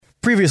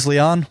Previously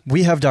on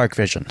We Have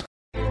Darkvision.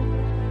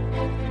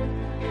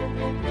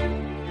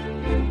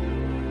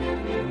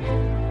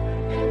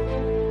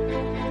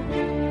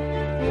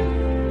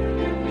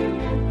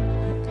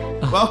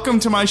 Welcome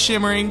to my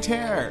Shimmering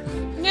Tear.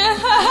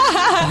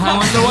 How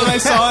much the one I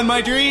saw in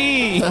my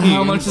dream?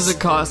 How much does it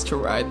cost to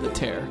ride the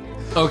tear?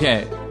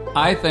 Okay,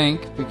 I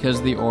think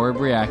because the orb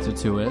reacted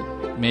to it,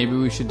 maybe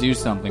we should do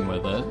something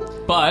with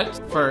it. But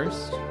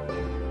first,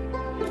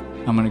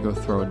 I'm gonna go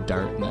throw a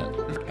dart in it.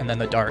 And then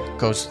the dart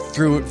goes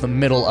through the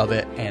middle of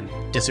it and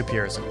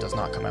disappears and does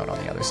not come out on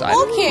the other side.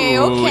 Okay.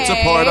 Ooh, it's a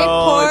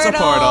portal. It's a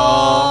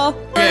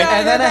portal.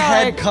 And then a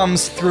head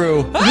comes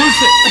through.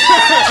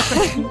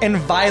 And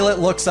Violet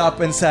looks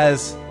up and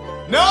says,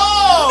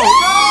 No!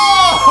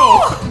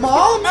 No!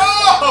 Mom?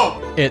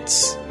 No!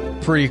 It's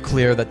pretty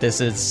clear that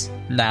this is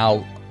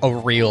now a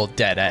real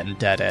dead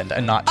end,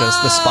 and not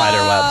just the spider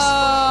webs.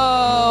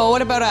 Oh,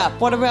 what about up?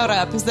 What about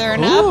up? Is there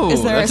an Ooh, up?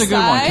 Is there that's a a good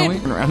one. side? Can we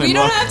run and We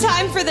don't look? have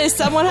time for this.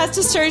 Someone has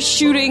to start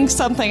shooting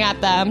something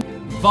at them.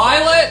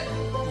 Violet,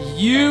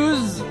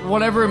 use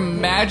whatever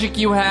magic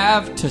you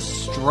have to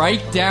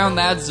strike down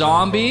that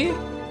zombie,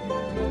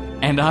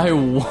 and I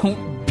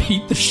won't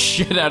beat the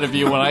shit out of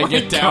you when I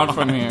get down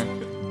from here.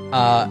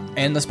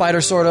 And the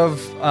spider sort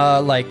of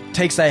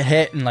takes that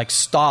hit and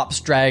stops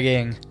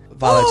dragging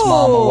Violet's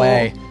mom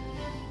away,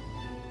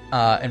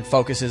 and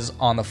focuses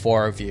on the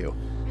four of you.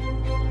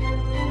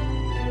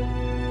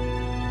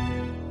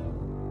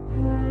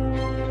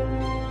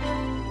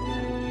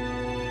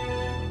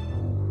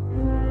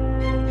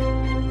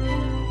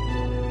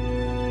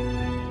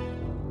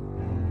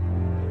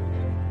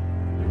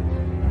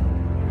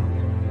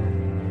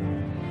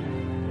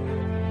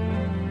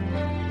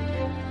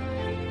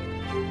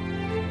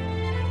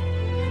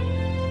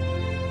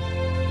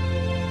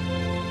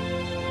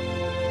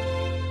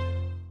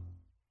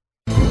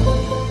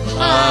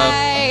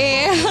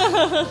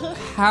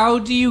 How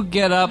do you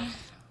get up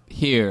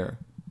here?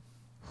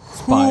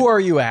 Who are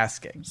you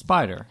asking?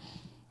 Spider.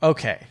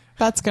 Okay.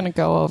 That's gonna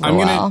go over I'm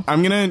well.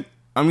 gonna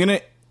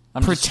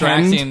I'm pretend.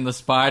 distracting the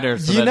spider.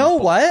 So You that- know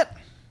what?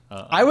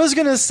 I was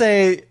going to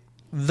say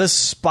the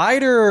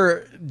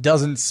spider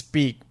doesn't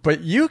speak,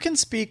 but you can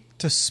speak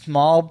to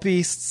small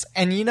beasts.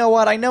 And you know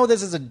what? I know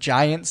this is a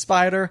giant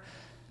spider,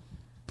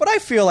 but I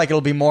feel like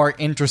it'll be more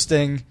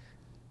interesting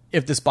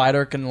if the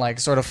spider can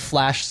sort of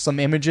flash some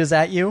images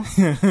at you.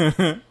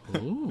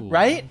 Ooh.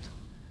 Right?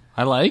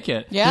 I like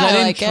it. Yeah, 'Cause I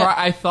didn't like it.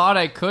 I thought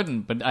I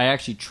couldn't, but I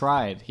actually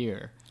tried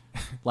here.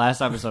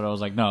 Last episode, I was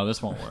like, no,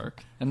 this won't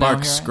work. And now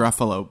Bark here I am.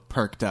 Scruffalo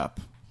perked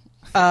up.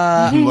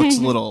 He looks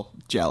a little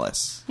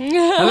jealous.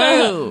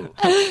 Hello.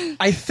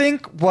 I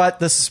think what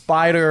the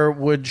spider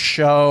would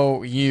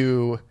show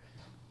you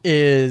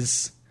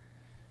is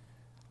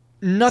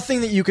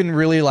nothing that you can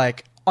really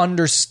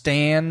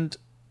understand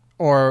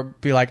or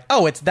be like,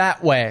 oh, it's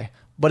that way.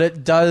 But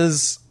it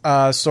does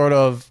sort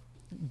of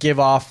give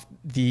off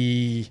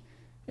the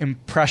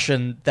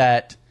impression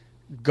that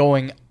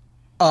going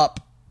up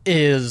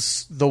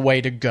is the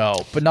way to go.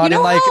 But not You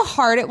know in how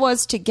hard it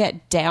was to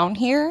get down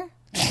here?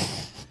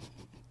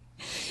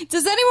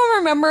 Does anyone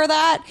remember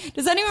that?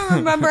 Does anyone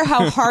remember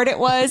how hard it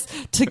was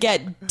to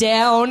get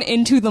down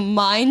into the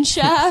mine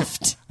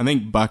shaft? I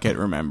think Bucket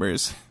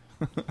remembers.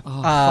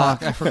 Oh,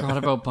 fuck. I forgot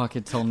about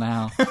Bucket till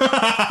now.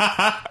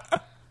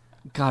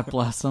 God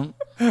bless him.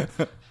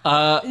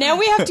 Now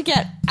we have to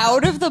get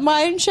out of the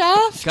mine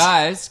shaft?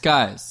 Guys.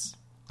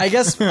 I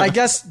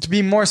guess to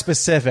be more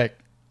specific,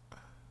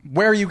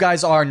 where you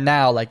guys are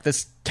now,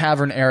 this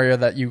cavern area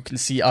that you can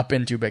see up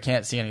into but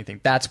can't see anything,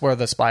 that's where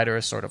the spider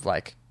is sort of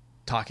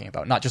talking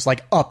about, not just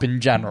up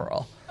in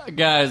general.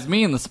 Guys,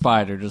 me and the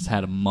spider just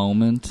had a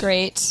moment.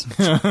 Great.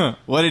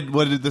 What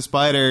did the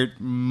spider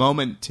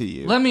moment to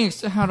you?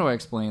 How do I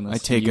explain this I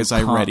to take you as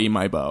I ready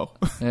my bow.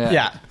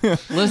 Yeah.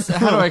 Listen,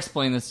 how do I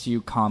explain this to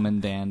you common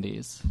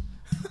dandies?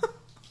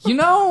 You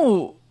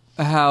know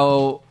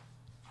how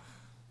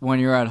when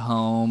you're at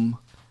home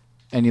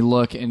and you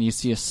look and you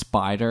see a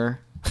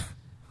spider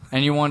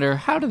and you wonder,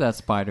 how did that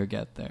spider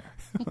get there?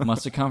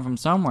 Must have come from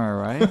somewhere,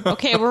 right?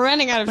 Okay, we're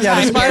running out of time. Yeah,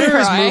 the spider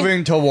is Kroy.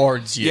 moving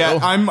towards you. Yeah,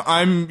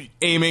 I'm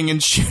aiming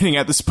and shooting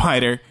at the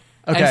spider.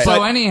 Okay. And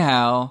so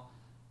anyhow,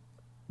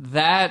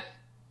 that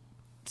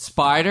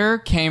spider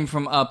came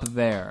from up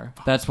there.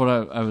 That's what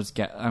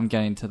I'm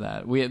getting to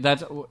that.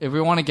 If we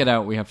want to get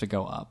out, we have to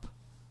go up.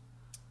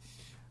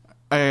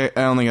 I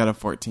only got a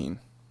 14.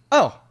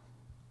 Oh.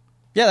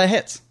 Yeah, that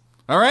hits.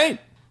 All right.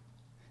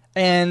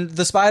 And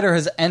the spider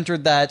has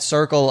entered that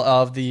circle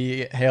of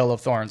the Hail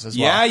of Thorns as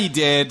well. Yeah, you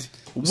did.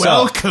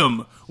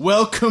 Welcome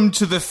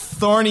to the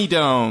Thorny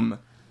Dome.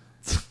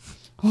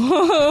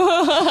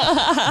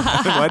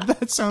 Why did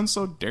that sound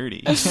so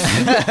dirty?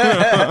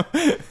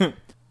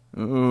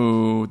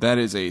 Ooh, that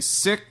is a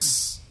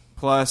 6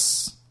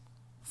 plus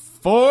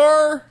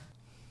 4.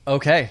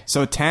 Okay.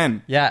 So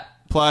 10. Yeah.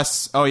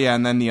 Plus, oh yeah,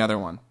 and then the other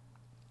one.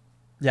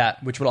 Yeah,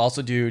 which would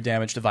also do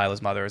damage to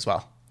Violet's mother as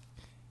well.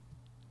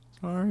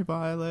 Sorry,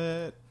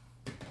 Violet.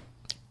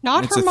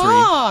 Not It's her a 3.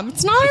 mom.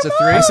 It's not It's her a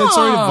mom. 3? I said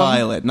sorry to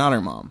Violet, not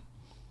her mom.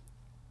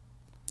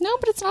 No,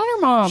 but it's not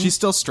her mom. She's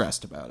still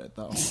stressed about it,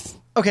 though.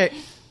 Okay,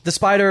 the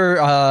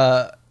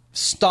spider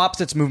stops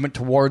its movement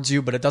towards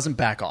you, but it doesn't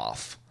back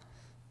off.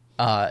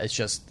 It's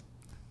just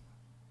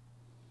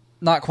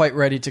not quite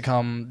ready to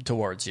come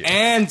towards you.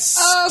 And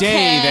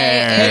stay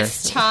there.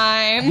 It's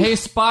time. Hey,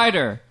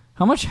 spider,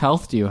 how much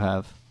health do you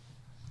have?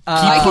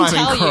 I can Keep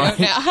tell climbing,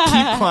 you. Kroy.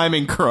 Keep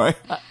climbing, Kroy.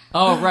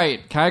 Oh,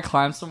 right. Can I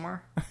climb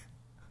somewhere?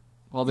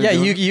 While they're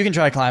Yeah, doing- you can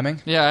try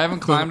climbing. Yeah, I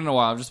haven't climbed in a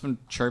while. I've just been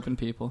chirping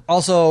people.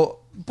 Also,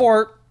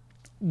 Bort,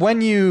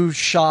 when you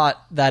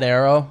shot that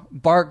arrow,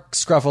 Bark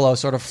Scruffalo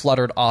sort of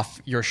fluttered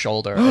off your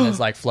shoulder and is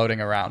like floating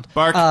around.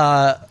 Bark.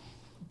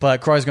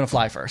 But Kroy's going to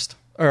fly first.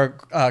 Or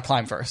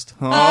climb first.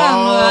 Kroy's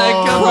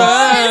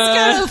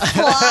gonna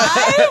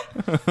fly?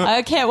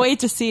 I can't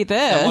wait to see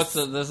this.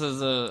 This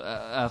is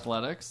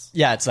athletics?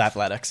 Yeah, it's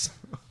athletics.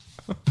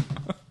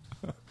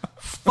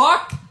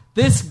 Fuck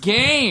this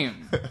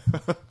game!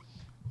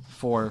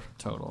 4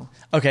 total.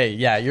 Okay,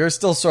 yeah, you're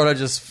still sort of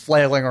just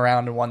flailing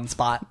around in one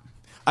spot.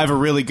 I have a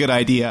really good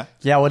idea.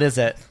 Yeah, what is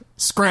it?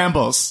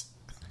 Scrambles.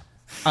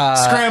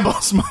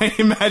 Scrambles, my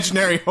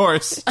imaginary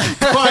horse.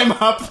 Climb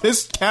up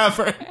this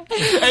cavern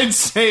and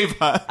save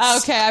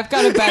us. Okay, I've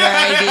got a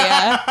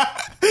better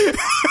idea.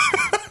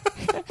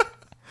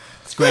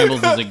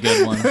 Scrambles is a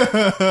good one.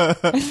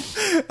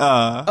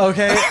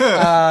 Okay,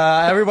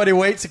 everybody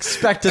waits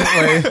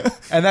expectantly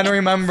and then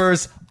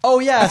remembers, oh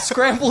yeah,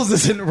 Scrambles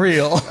isn't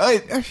real.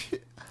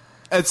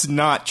 That's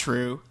not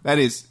true. That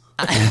is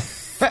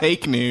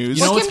fake news.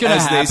 You know what's going to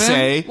as happen? they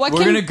say. We're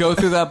going to go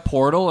through that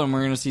portal and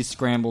we're going to see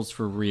Scrambles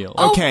for real.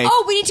 Okay.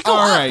 Oh, we need to go All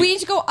up. right. We need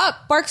to go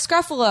up. Bark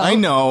Scruffalo. I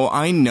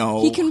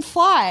know. He can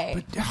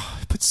fly.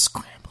 But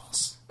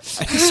Scrambles.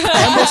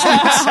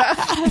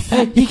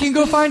 He can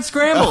go find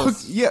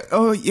Scrambles. Yeah,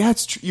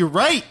 it's true. You're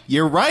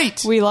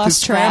right. We lost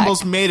 'Cause track.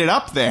 Scrambles made it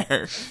up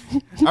there.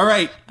 All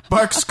right,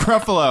 Bark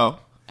Scruffalo.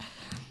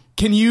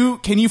 Can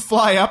you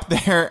fly up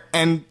there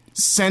and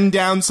send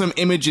down some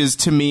images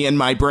to me in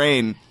my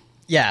brain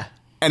Yeah.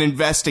 and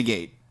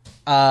investigate?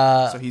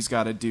 So he's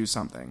got to do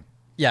something.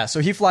 Yeah, so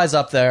he flies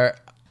up there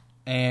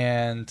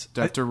and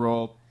Do I have to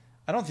roll?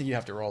 I don't think you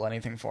have to roll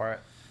anything for it.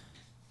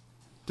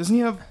 Doesn't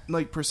he have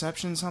like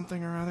perception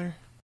something or other?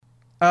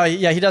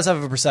 Yeah, he does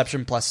have a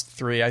perception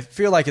 +3. I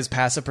feel like his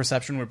passive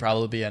perception would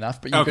probably be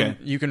enough, but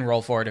you can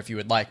roll for it if you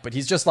would like. But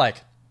he's just like,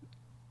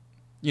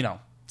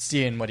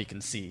 seeing what he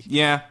can see.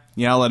 Yeah,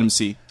 I'll let him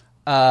see.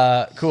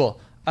 Cool.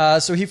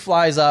 So he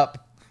flies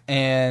up,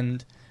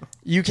 and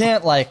you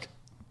can't like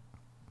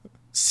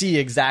see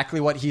exactly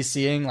what he's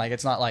seeing. Like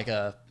it's not like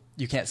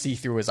you can't see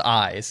through his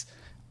eyes,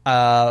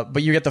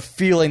 but you get the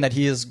feeling that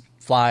he is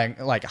flying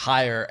like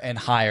higher and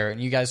higher,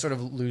 and you guys sort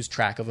of lose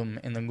track of him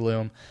in the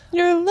gloom.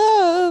 Your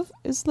love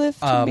is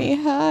lifting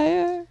me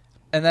higher.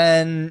 And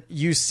then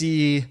you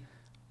see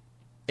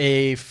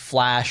a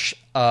flash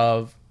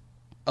of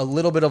a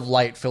little bit of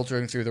light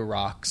filtering through the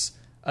rocks,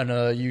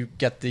 and you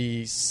get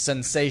the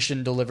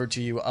sensation delivered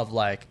to you of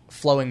like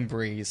flowing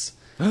breeze.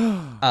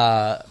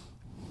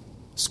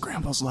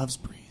 Scrambles loves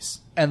breeze.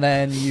 And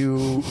then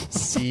you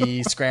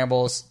see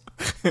Scrambles,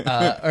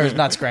 or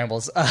not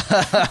Scrambles.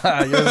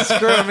 You're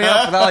screwing me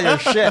up with all your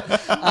shit.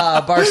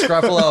 Bark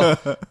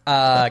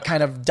Scruffalo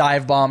kind of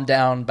dive bomb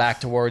down back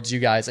towards you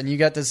guys, and you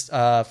get this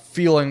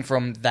feeling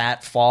from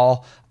that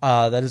fall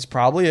that is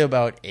probably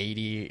about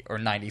 80 or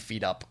 90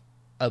 feet up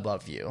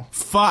above you.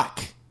 Fuck.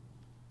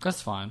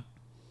 That's fine.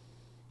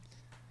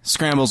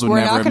 Scrambles would We're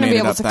never not have going to made be it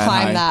able up to that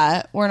climb high.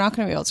 that. We're not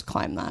going to be able to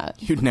climb that.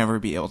 You'd never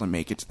be able to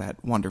make it to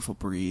that wonderful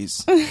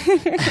breeze.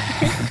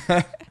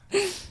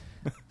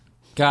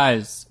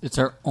 Guys, it's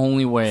our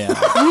only way out.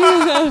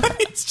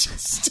 It's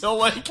just still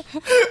like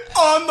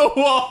on the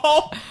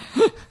wall,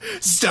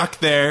 stuck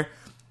there.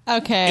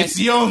 Okay. It's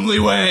the only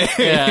way.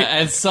 Yeah,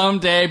 and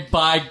someday,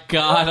 by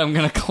God, I'm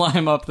going to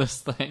climb up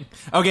this thing.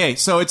 Okay,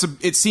 so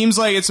it seems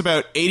like it's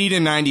about 80 to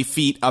 90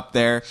 feet up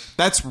there.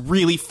 That's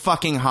really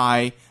fucking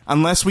high.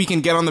 Unless we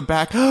can get on the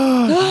back.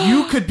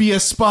 You could be a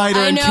spider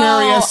I and know.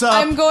 carry us up.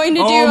 I'm going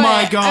to do it. Oh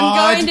my God.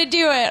 I'm going to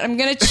do it. I'm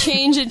going to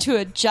change into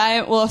a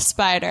giant wolf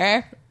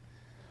spider.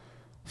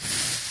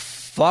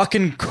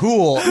 Fucking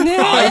cool.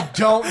 I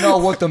don't know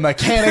what the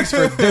mechanics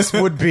for this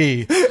would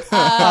be.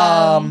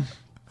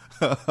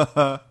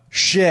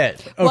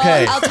 Shit.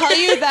 Okay. Well, I'll tell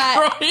you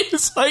that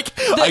It's like,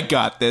 I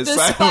got this. the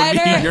I spider.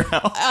 don't need your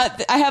help.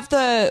 I have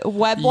the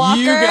web walker.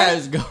 You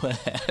guys go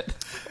ahead.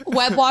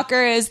 Web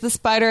walker is the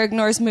spider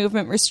ignores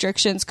movement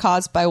restrictions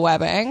caused by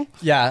webbing.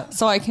 Yeah.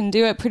 So I can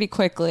do it pretty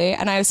quickly.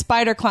 And I have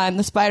spider climb.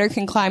 The spider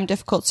can climb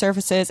difficult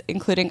surfaces,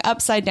 including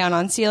upside down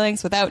on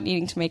ceilings, without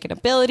needing to make an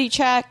ability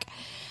check.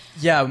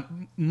 Yeah,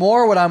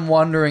 more what I'm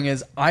wondering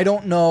is, I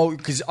don't know,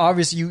 because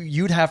obviously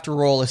you'd have to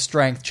roll a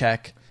strength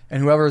check,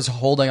 and whoever's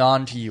holding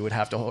on to you would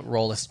have to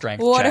roll a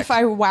strength What check. if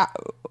I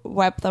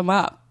web them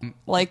up,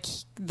 like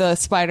the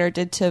spider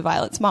did to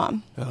Violet's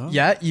mom?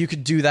 Yeah, you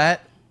could do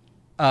that.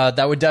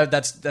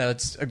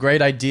 That's a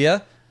great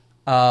idea.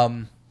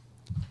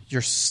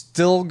 You're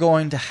still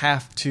going to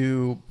have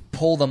to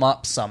pull them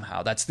up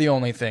somehow. That's the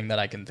only thing that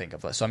I can think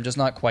of. So I'm just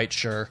not quite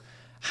sure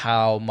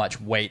how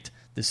much weight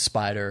this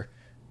spider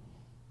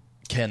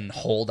can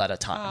hold at a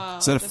time.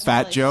 Is that a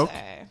fat joke?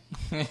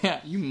 Yeah,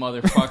 you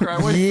motherfucker.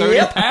 I weigh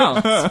 30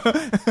 pounds.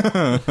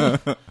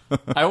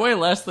 I weigh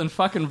less than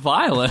fucking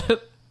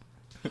Violet.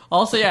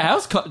 Also, yeah,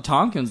 how's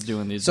Tompkins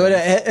doing these So days?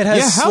 it has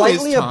Yeah, how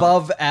slightly is Tom?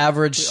 above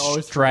average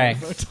Always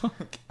strength.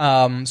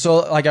 So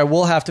like I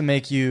will have to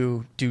make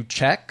you do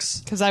checks.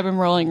 Because I've been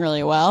rolling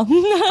really well.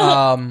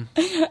 I'm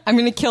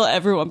going to kill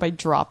everyone by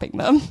dropping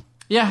them.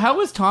 Yeah,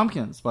 how is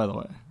Tompkins, by the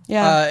way?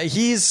 Yeah.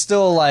 He's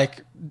still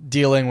like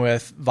dealing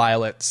with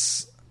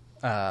Violet's,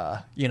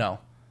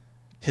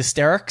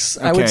 hysterics.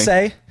 I would Okay.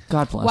 say.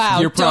 God bless.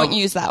 Wow, You're don't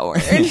use that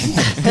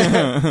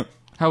word.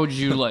 How would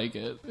you like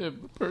it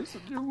if the person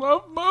you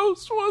love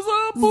most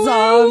was a blue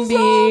Zombie.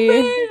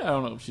 zombie? I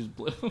don't know if she's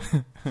blue.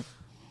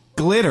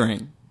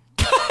 Glittering.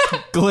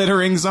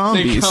 Glittering They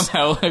zombies. come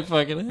out like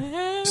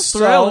fucking So,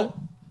 Thriller.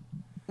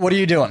 what are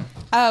you doing?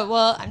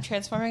 Well, I'm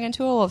transforming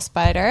into a wolf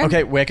spider.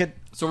 Okay, Wicked.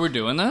 So we're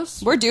doing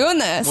this? We're doing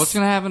this. What's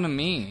going to happen to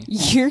me?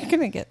 You're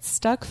going to get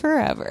stuck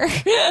forever.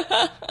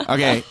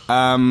 Okay,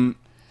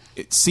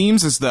 it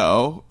seems as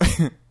though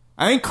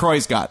I think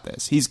Kroy's got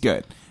this. He's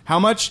good. How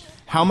much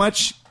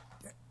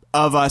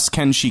of us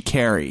can she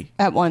carry?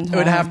 At one time. It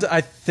would have to.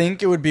 I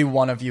think it would be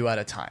one of you at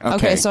a time.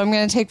 Okay, so I'm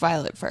going to take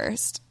Violet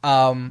first.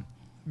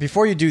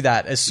 Before you do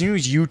that, as soon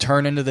as you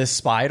turn into this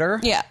spider,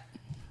 Yeah.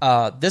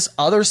 this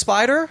other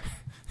spider,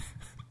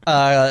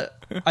 I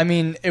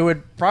mean, it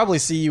would probably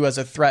see you as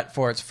a threat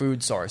for its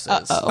food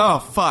sources. Oh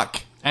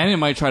fuck. And it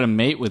might try to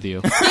mate with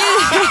you.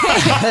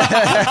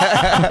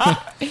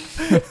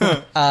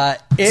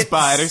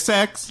 Spider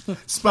sex.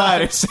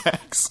 Spider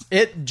sex.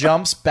 It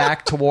jumps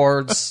back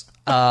towards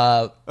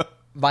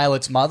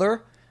Violet's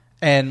mother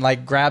and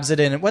like grabs it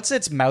in. What's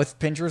its mouth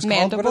pinchers called?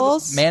 What are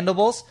Mandibles?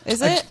 Mandibles?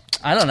 Is it?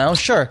 I don't know.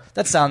 Sure,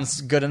 that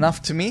sounds good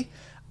enough to me.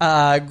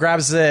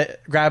 Grabs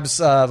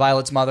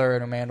Violet's mother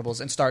in her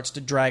mandibles and starts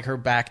to drag her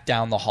back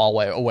down the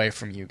hallway away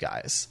from you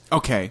guys.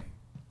 Okay.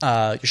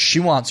 She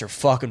wants her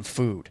fucking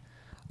food.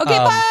 Okay,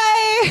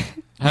 bye!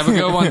 Have a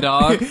good one,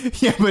 dog.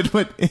 Yeah,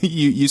 but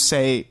you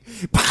say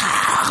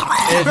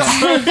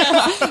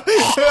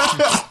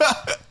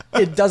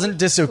It doesn't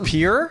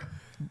disappear,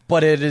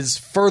 but it is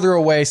further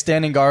away,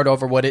 standing guard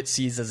over what it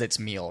sees as its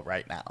meal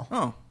right now.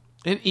 oh.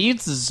 It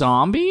eats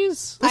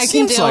zombies? I can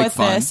seems deal like with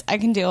fun. this. I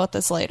can deal with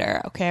this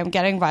later. Okay, I'm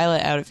getting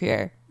Violet out of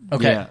here.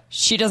 Okay. Yeah.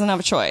 She doesn't have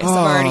a choice. I've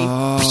already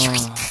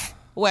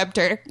webbed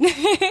her.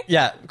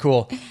 Yeah,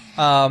 cool.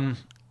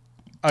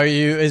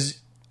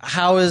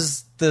 How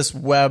is this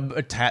web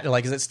attached?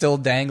 Like, is it still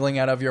dangling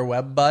out of your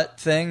web butt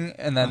thing?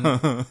 And then,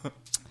 how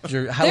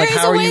There is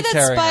are a way you that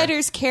carrying her?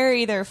 spiders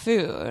carry their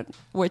food,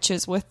 which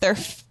is with their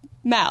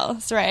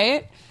mouths,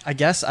 right? I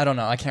guess I don't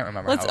know. I can't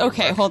remember. Let's. how it would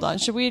Okay, work. hold on.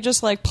 Should we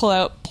just like pull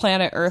out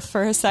Planet Earth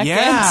for a second?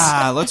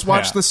 Yeah, let's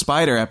watch Yeah. the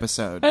spider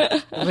episode.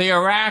 The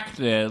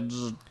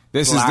arachnids.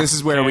 This Black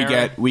is where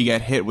hair. we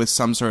get hit with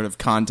some sort of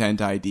content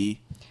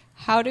ID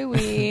How do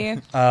we?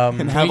 and have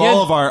we get-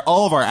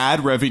 all of our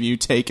ad revenue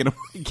taken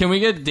away. Can we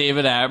get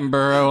David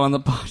Attenborough on the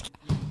podcast?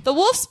 The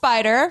wolf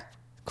spider,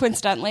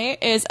 coincidentally,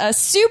 is a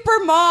super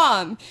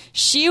mom.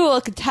 She will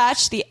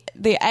attach the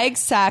egg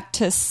sac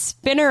to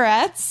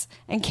spinnerets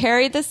and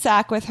carry the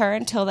sac with her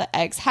until the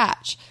eggs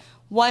hatch.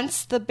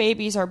 Once the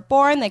babies are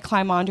born, they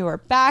climb onto her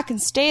back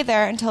and stay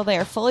there until they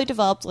are fully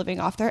developed, living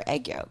off their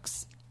egg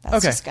yolks. That's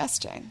Okay.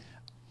 disgusting.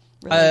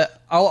 Really?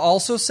 I'll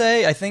also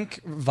say I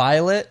think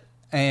Violet,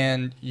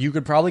 and you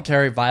could probably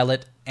carry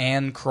Violet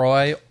and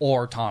Kroy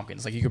or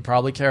Tompkins. Like, you could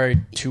probably carry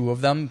two of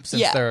them since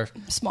yeah, they're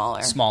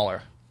smaller.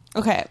 smaller.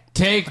 Okay.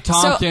 Take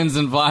Tompkins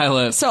and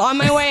Violet. So on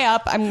my way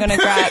up, I'm gonna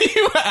grab.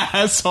 You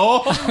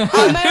asshole!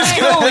 on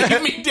my way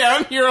Leave me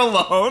down here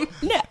alone.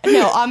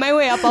 no, on my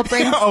way up, I'll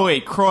bring. Oh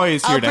wait, Kroy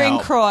is here I'll to bring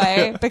help.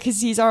 Kroy because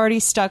he's already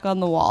stuck on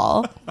the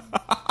wall.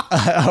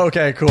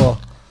 Okay, cool.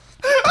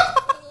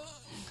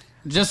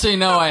 Just so you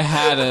know, I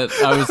had it.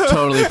 I was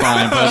totally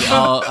fine. But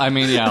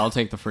I'll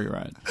take the free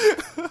ride.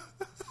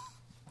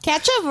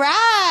 Catch a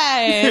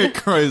ride.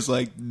 Kroy's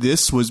like,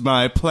 this was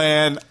my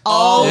plan.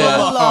 All Yeah.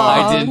 along.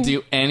 I didn't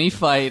do any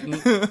fighting.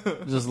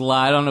 Just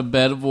lied on a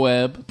bed of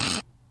web.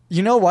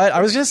 You know what?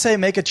 I was going to say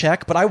make a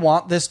check, but I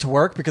want this to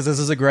work because this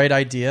is a great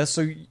idea,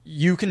 so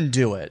you can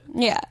do it.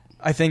 Yeah.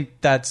 I think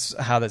that's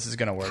how this is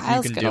going to work.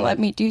 Kyle's you can gonna do let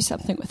it. me do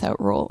something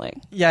without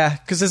rolling. Yeah,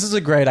 because this is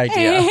a great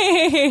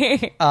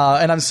idea.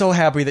 And I'm so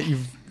happy that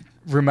you've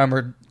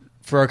remembered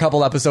for a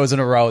couple episodes in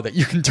a row that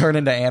you can turn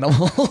into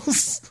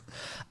animals.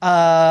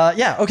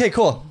 Yeah, okay,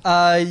 cool.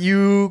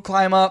 You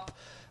climb up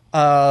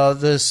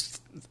this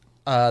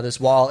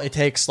wall. It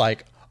takes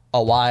like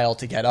a while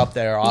to get up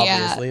there,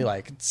 obviously. Yeah.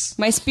 Like it's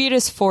My speed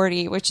is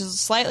 40, which is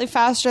slightly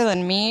faster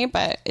than me,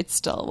 but it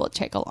still will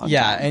take a long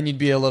time. and you'd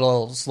be a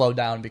little slowed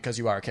down because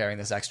you are carrying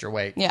this extra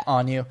weight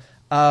on you.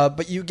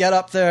 But you get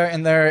up there,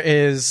 and there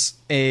is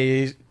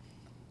a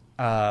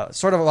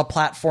sort of a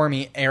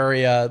platformy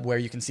area where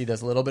you can see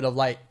there's a little bit of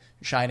light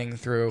shining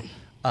through,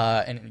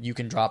 and you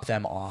can drop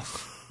them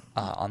off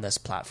on this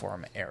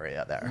platform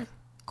area there.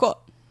 Cool.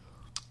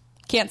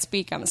 Can't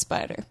speak. I'm a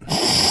spider.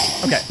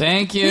 Okay.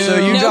 Thank you. So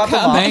you No drop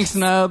them off. Thanks,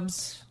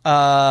 Nubz.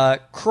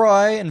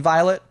 Kroy and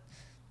Violet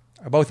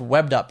are both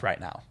webbed up right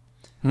now.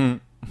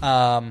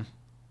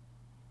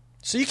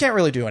 So you can't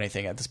really do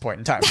anything at this point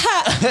in time.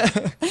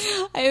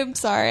 I am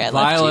sorry. I left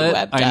you Violet,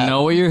 webbed I up.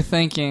 know what you're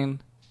thinking.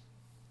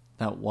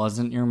 That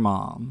wasn't your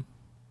mom.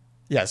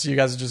 Yeah, so you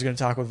guys are just going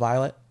to talk with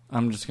Violet?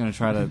 I'm just going to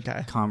try to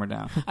Okay. calm her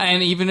down.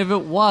 And even if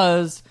it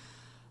was,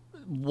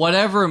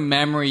 whatever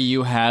memory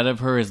you had of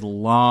her is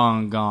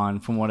long gone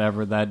from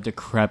whatever that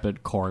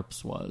decrepit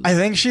corpse was. I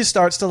think she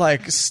starts to,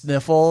 like,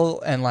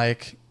 sniffle and,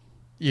 like,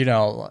 you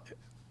know,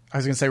 I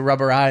was going to say rub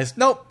her eyes.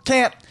 Nope,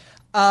 can't.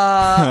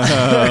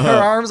 Her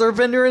arms are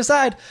pinned to her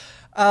side.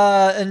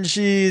 And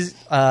she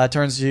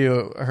turns to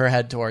you, her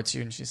head towards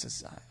you, and she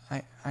says,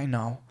 I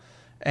know.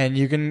 And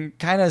you can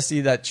kind of see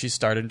that she's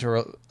starting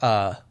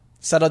to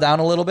settle down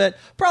a little bit.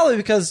 Probably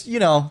because, you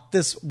know,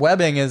 this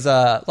webbing is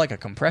like a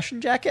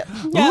compression jacket.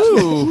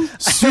 Ooh,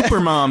 super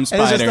mom And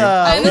spider. it's just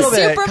I'm a little a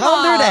bit. super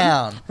Calm her mom.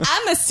 down.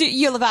 I'm a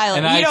you, Violet.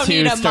 and you I don't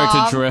too need a start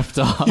mom. to drift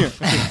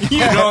off. You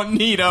don't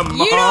need a mom.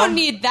 You don't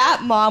need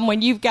that mom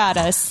when you've got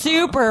a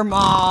super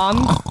mom.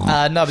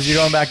 Nubz, you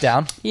going back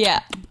down?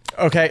 Yeah.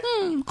 Okay.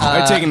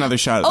 I take another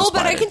shot at the Oh,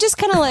 spider. but I can just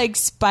kind of like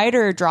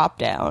spider drop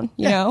down,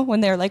 you know,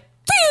 when they're like,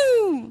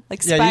 boom,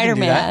 like Yeah, you can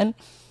do Spider-Man.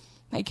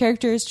 My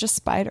character is just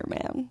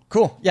Spider-Man.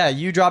 Cool. Yeah,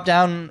 you drop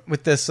down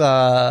with this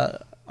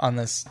on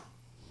this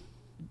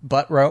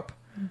butt rope,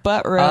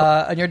 Butt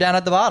rope. and you're down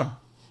at the bottom.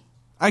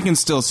 I can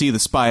still see the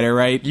spider,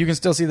 right? You can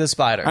still see the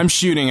spider. I'm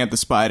shooting at the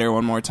spider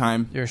one more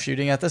time. You're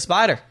shooting at the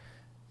spider.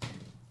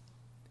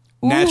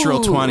 Natural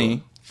Ooh.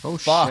 20. Oh,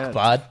 Fuck, shit.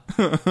 bud.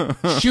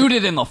 Shoot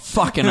it in the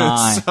fucking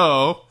eye.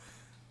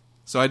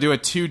 So I do a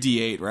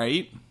 2d8,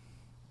 right?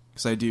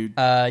 Because I do...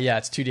 Yeah,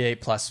 it's 2d8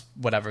 plus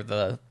whatever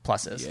the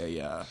plus is.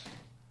 Yeah.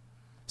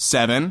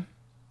 7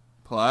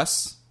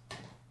 plus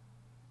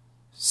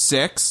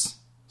 6,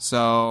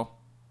 so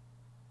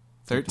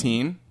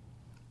 13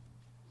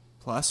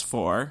 plus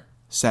 4,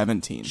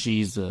 17.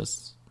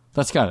 Jesus.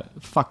 That's got it.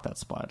 Fuck that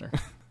spider.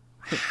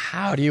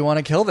 How do you want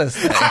to kill this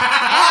thing?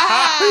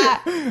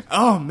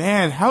 Oh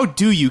man, how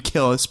do you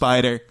kill a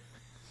spider?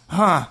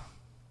 Huh.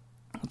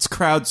 Let's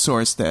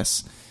crowdsource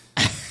this.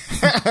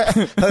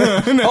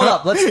 Hold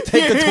up, let's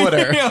take the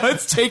Twitter. Yeah,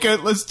 let's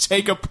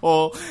take a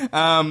poll.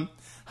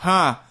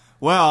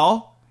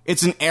 Well,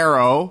 it's an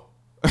arrow.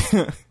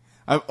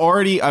 I've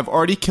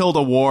already killed a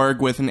warg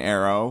with an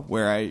arrow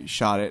where I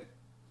shot it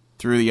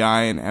through the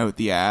eye and out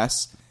the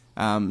ass.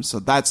 So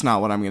that's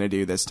not what I'm going to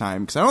do this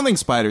time because I don't think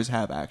spiders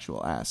have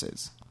actual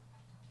asses.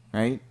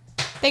 Right?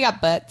 They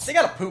got butts. They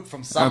got to poop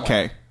from somewhere.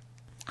 Okay.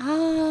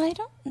 I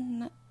don't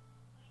know.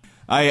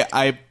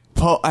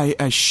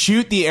 I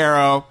shoot the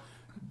arrow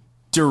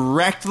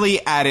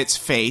directly at its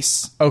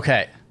face.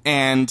 Okay.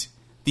 And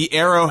the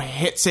arrow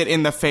hits it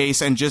in the face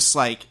and just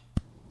like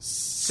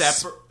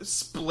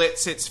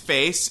splits its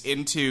face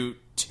into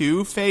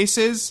two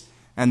faces,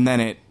 and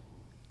then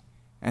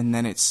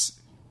it's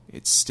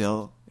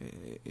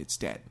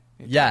dead.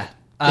 Yeah.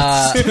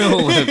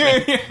 Still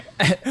living.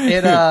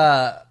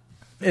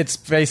 Its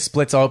face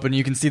splits open.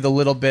 You can see the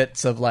little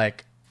bits of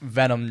like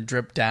venom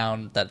drip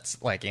down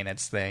that's like in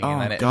its thing,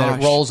 and then gosh.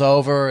 it rolls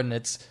over, and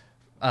its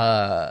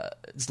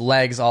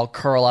legs all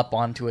curl up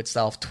onto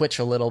itself, twitch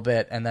a little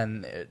bit, and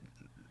then it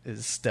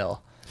is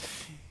still.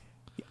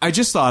 I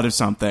just thought of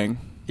something.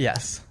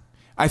 Yes.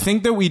 I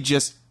think that we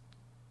just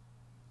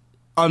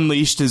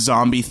unleashed a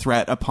zombie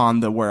threat upon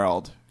the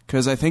world,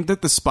 because I think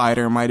that the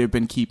spider might have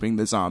been keeping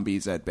the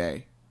zombies at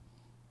bay.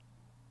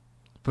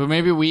 But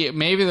maybe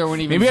there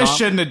weren't even Maybe I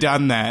shouldn't have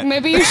done that.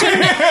 Maybe you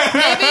shouldn't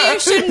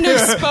have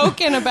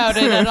spoken about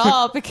it at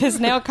all because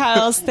now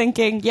Kyle's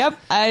thinking, "Yep,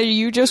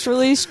 you just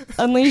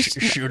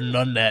unleashed." Shouldn't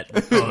done that.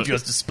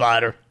 Just a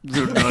spider.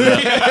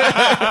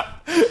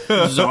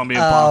 Zombie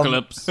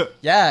apocalypse.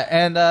 Yeah,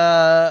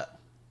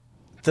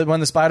 and when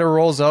the spider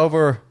rolls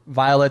over,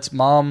 Violet's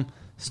mom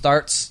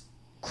starts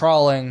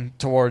crawling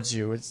towards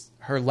you.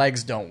 Her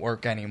legs don't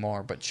work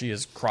anymore, but she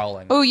is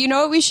crawling. Oh, you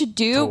know what we should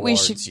do? We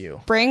Towards should you.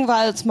 bring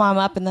Violet's mom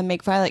up and then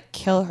make Violet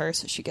kill her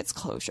so she gets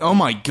closure. Oh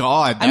my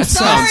god, that I'm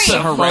sorry.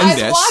 sounds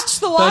horrendous. I've watched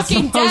The That's the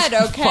Walking most Dead,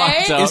 okay?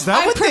 fucked up. Is that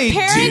I'm what they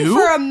preparing do?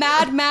 for a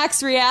Mad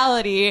Max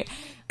reality.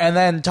 And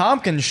then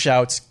Tompkins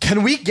shouts,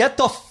 "Can we get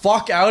the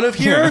fuck out of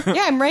here?"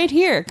 Yeah, I'm right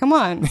here. Come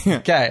on.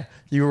 Okay,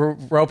 you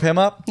rope him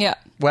up? Yeah.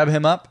 Web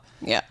him up?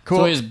 Yeah. Cool.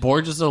 So is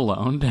Bort just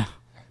alone?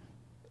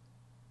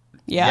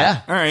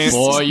 Yeah. All right,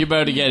 Boy, you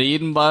better get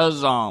eaten by a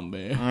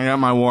zombie. I got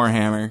my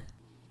warhammer.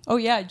 Oh,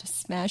 yeah,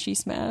 just smashy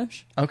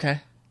smash. Okay.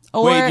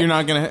 Or, Wait, you're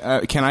not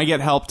gonna? Can I get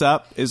helped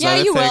up? Is Yeah,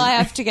 that a you thing? will. I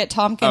have to get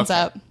Tompkins Okay.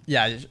 up.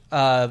 Yeah,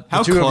 How the two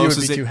of you close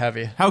would is be it? too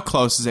heavy. How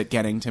close is it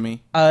getting to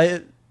me?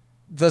 The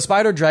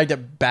spider dragged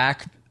it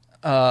back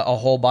a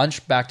whole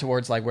bunch, back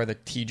towards like where the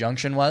T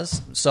junction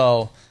was.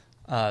 So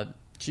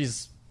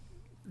she's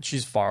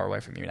far away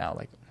from you now.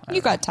 Like I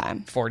You don't know, got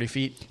time. 40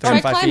 feet, Try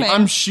 35 feet. climbing.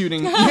 I'm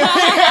shooting.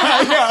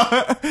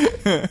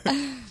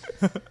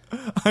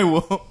 I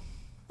will.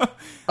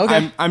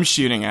 Okay, I'm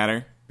shooting at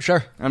her.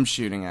 sure. I'm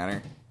shooting at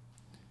her.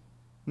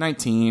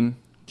 19.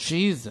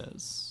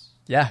 Jesus.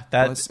 Yeah,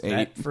 Plus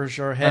that 8. for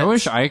sure hits. I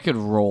wish I could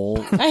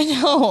roll I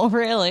know,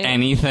 really.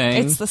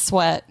 anything. It's the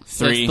sweat.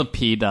 3. It's the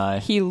P die.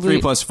 He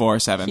 3 plus 4,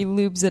 7. He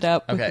lubes it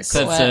up Okay, with the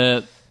cool. That's sweat.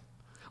 it.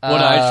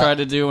 What I try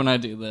to do when I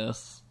do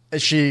this.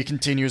 She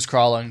continues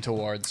crawling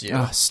towards you.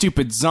 Ugh,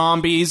 stupid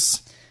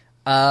zombies.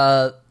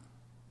 Nubz,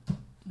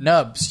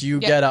 you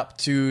Yep. get up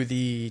to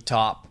the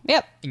top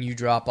Yep. and you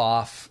drop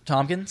off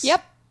Tompkins.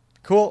 Yep.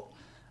 Cool.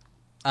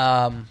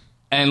 And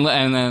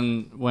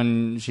then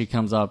when she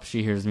comes up,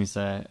 she hears me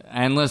say,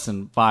 and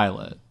listen,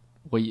 Violet,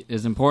 what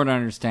is important to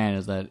understand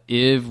is that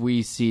if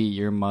we see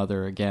your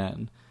mother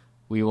again,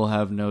 we will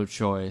have no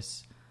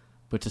choice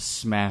but to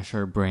smash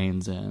her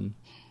brains in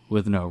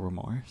with no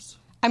remorse.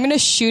 I'm going to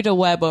shoot a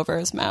web over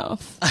his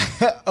mouth.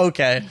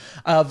 Okay.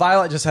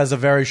 Violet just has a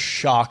very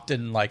shocked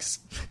and like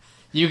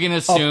You can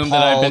assume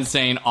that I've been Appalled.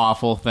 saying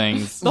awful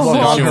things. The look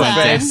whole on her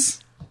time.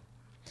 face.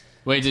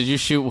 Wait, did you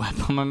shoot web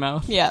on my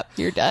mouth? Yep,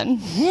 you're done.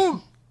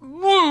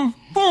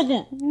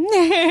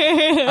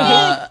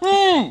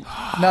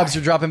 Nubz,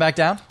 you're dropping back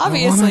down?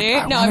 Obviously.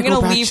 I No, wanna I'm go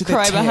going to back leave to the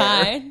Kroy tear.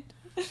 behind.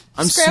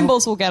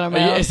 Scrambles will get him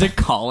out. Is it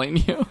calling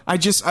you?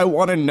 I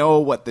want to know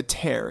what the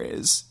tear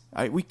is.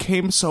 We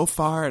came so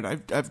far, and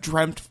I've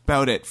dreamt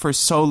about it for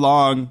so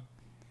long.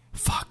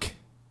 Fuck.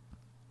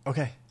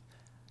 Okay.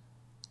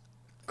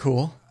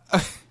 Cool.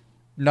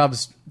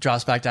 Nubz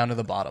drops back down to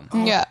the bottom.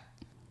 Yeah.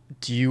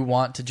 Do you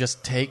want to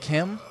just take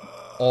him?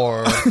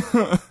 Or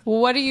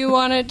What do you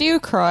want to do,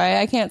 Kroy?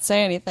 I can't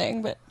say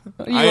anything, but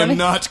you I wanna, am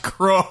not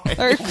Kroy.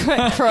 or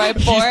Kroy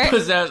Bort.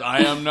 Possessed.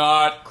 I am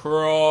not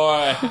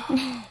Kroy.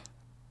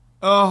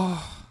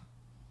 Oh.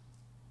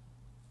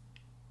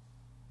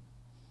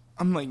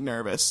 I'm like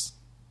nervous.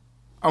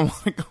 I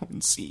want to go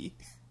and see.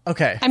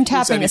 okay. I'm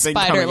tapping a anything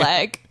spider coming up?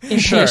 leg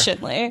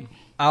impatiently.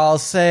 I'll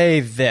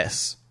say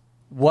this.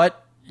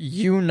 What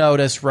you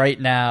notice right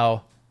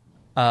now,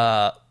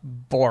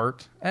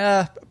 Bort,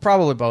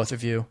 probably both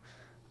of you.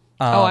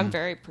 I'm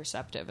very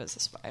perceptive as a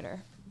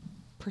spider.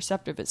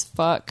 Perceptive as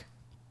fuck.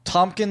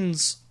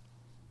 Tompkins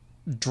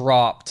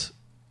dropped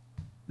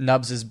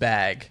Nubz's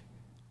bag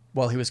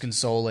while he was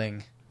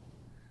consoling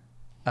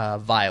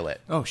Violet.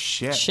 Oh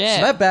shit. Shit.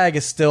 So that bag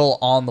is still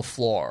on the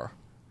floor,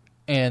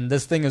 and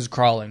this thing is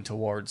crawling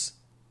towards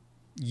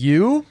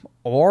you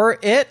or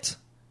it.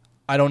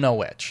 I don't know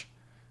which.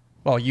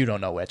 Well, you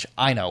don't know which.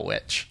 I know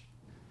which.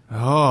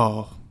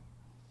 Oh.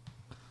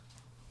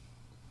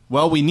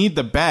 Well, we need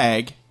the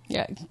bag.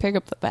 Yeah, pick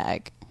up the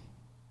bag.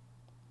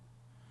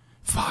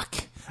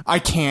 Fuck. I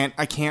can't.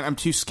 I'm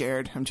too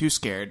scared. I'm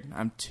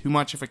too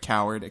much of a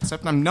coward.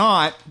 Except I'm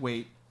not.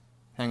 Wait.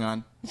 Hang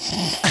on.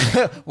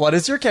 What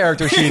does your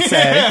character sheet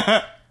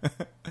say?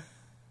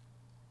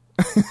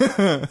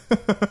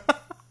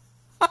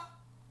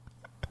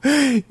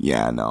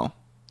 Yeah, no.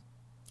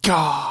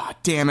 God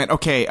damn it.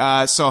 Okay,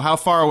 so how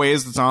far away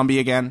is the zombie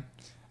again?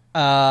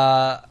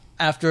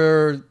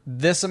 After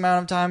this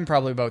amount of time,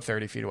 probably about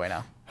 30 feet away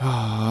now.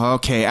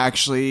 Okay,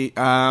 actually,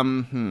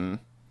 Can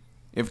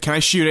I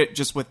shoot it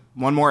just with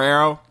one more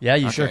arrow? Yeah,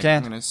 you Okay, sure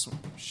can. I'm gonna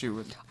shoot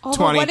with Oh,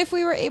 20. but what if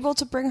we were able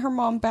to bring her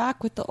mom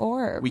back with the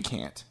orb? We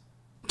can't.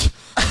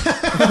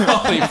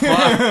 Holy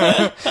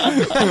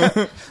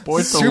fuck.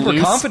 Bort's Super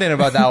confident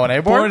about that one,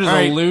 eh, Bort? Bort is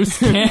Alright. a loose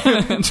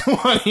cannon.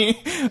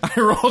 20. I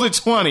rolled a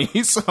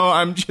 20, so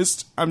I'm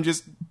just.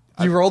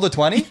 You rolled a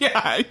 20? Yeah,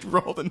 I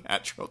rolled a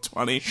natural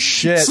 20.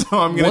 Shit. So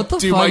I'm gonna What the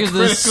do fuck my is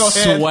this critical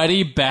hit.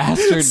 sweaty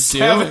bastard doing?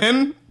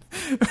 7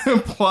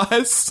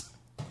 plus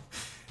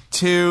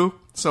 2,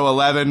 so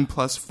 11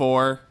 plus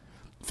 4,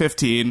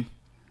 15.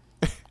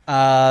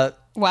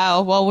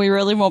 Wow, well, we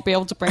really won't be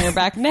able to bring her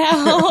back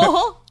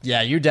now.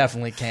 Yeah, you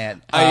definitely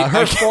can't. I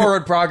Her can't.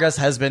 forward progress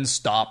has been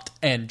stopped,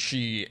 and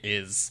she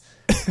is...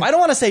 I don't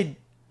want to say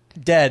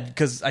dead,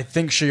 because I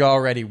think she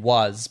already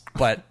was,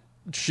 but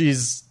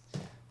she's,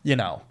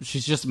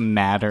 She's just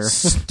madder.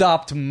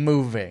 stopped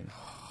moving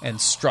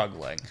and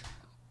struggling.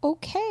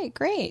 Okay,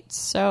 great.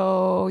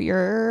 So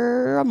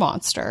you're a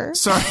monster.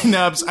 Sorry,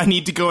 Nubz, I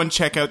need to go and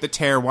check out the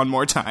tear one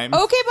more time.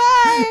 Okay,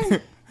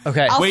 bye.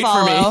 Okay. I'll Wait for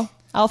follow. me.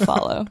 I'll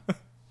follow.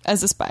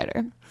 As a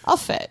spider. I'll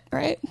fit,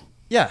 right?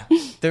 Yeah,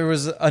 there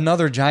was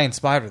another giant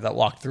spider that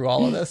walked through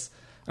all of this.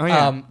 Oh,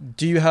 yeah.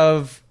 Do you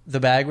have the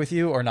bag with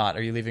you or not?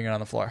 Are you leaving it on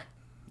the floor?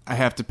 I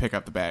have to pick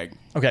up the bag.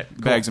 Okay,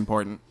 The bag's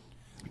important.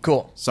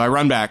 cool. So I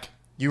run back,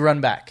 You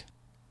run back.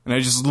 and I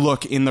just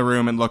look in the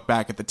room and look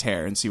back at the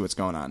tear and see what's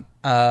going on.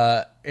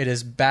 It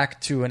is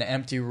back to an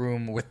empty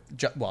room with,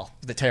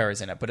 the tear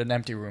is in it, but an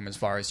empty room as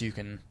far as you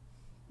can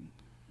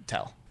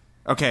tell.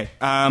 Okay,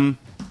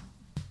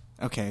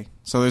 okay,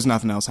 so there's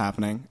nothing else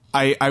happening.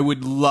 I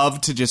would love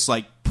to just,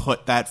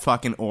 put that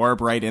fucking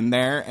orb right in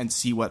there and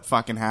see what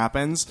fucking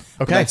happens.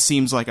 But Okay. that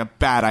seems like a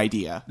bad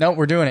idea. No,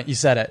 we're doing it. You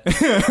said it.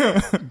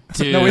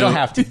 Dude, No, we don't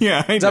have to.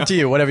 Yeah, I It's know. up to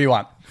you. Whatever you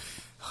want.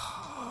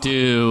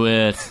 Do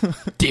it.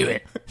 Do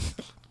it.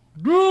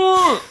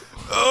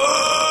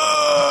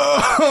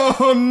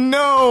 Oh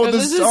no! The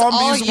This is all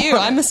zombies you.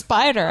 want- I'm a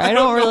spider. I don't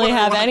know really what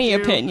I have wanna any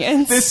do.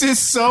 opinions. This is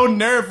so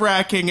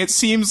nerve-wracking. It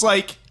seems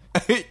like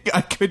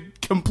I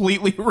could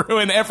completely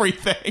ruin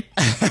everything. You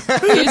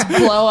just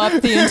blow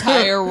up the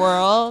entire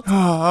world.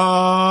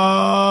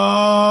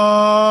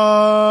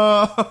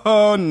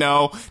 Oh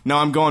no,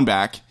 I'm going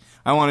back.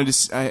 I wanted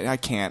to. I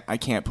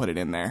can't put it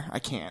in there. I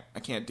can't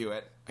do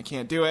it. I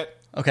can't do it.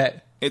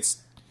 Okay.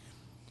 It's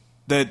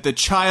the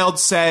child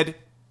said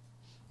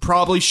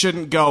probably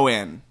shouldn't go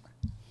in.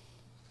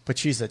 But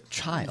she's a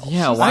child.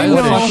 Yeah, why the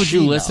What does fuck would she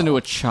you know? listen to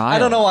a child? I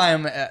don't know why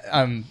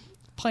I'm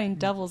Playing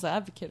devil's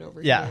advocate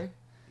over Yeah. here.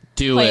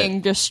 Do Playing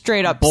it. just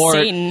straight up Bort,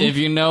 Satan. if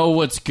you know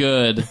what's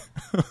good,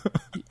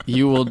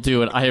 you will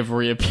do it. I have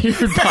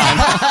reappeared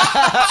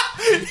by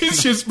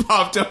He's just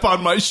popped up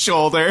on my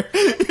shoulder.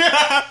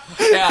 Yeah,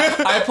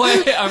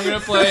 I'm gonna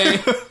play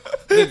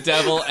the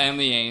devil and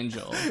the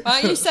angel.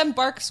 Why don't you send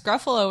Bark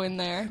Scruffalo in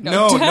there?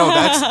 No,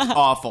 that's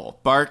awful.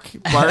 Bark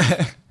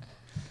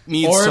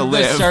needs Or to that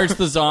live. starts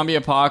the zombie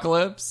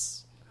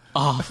apocalypse.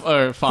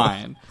 Or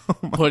fine.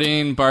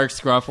 Putting Bark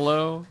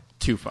Scruffalo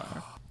too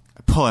far.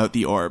 Pull out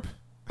the orb.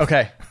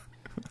 Okay.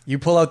 You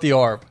pull out the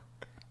orb,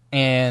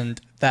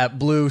 and that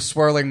blue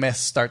swirling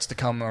mist starts to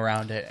come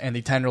around it, and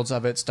the tendrils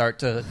of it start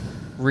to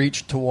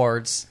reach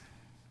towards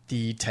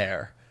the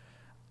tear,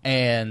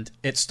 and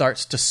it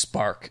starts to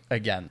spark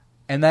again.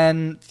 And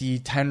then the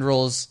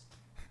tendrils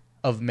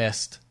of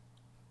mist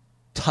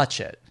touch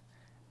it.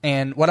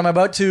 And what I'm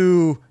about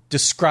to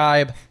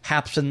describe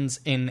happens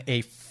in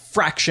a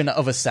fraction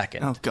of a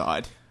second. Oh,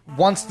 God.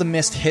 Once the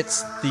mist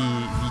hits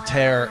the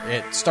tear,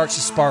 it starts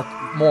to spark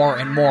more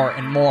and more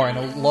and more, and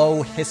a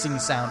low hissing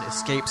sound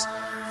escapes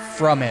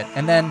from it.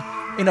 And then,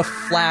 in a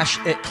flash,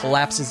 it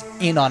collapses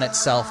in on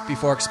itself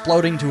before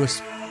exploding to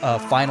a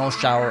final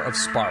shower of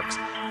sparks.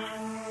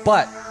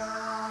 But,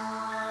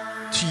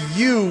 to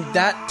you,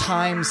 that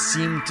time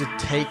seemed to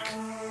take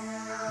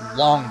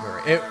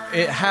longer.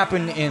 It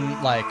happened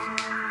in, like,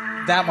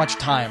 that much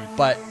time,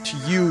 but to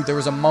you, there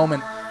was a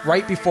moment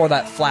right before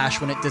that flash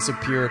when it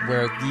disappeared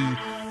where the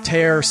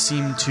tear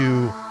seemed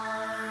to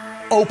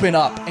open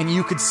up and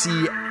you could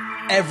see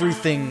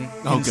everything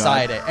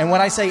inside it. And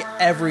when I say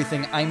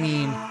everything, I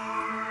mean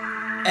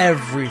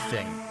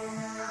everything.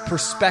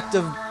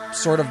 Perspective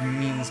sort of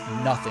means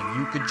nothing.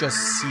 You could just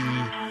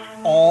see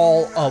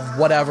all of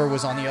whatever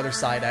was on the other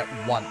side at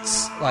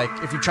once. Like,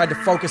 if you tried to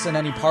focus on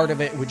any part of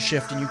it, it would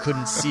shift and you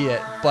couldn't see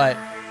it. But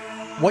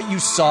what you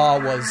saw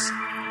was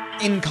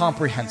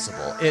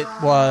incomprehensible. It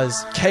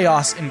was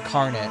chaos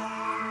incarnate.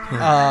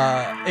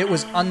 It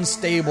was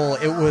unstable.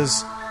 It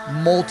was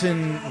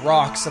molten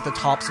rocks at the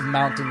tops of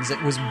mountains.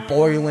 It was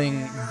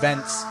boiling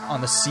vents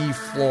on the sea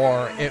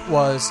floor. It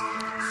was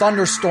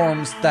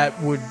thunderstorms that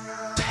would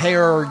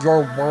tear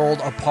your world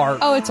apart.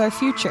 Oh, it's our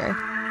future.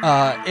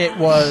 It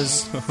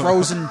was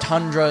frozen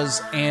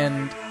tundras,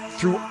 and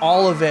through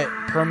all of it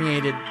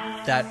permeated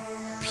that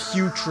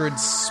putrid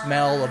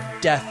smell of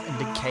death and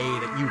decay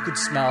that you could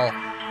smell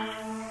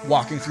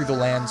walking through the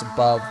lands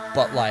above,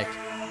 but like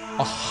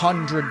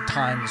 100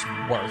 times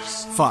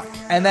worse. Fuck.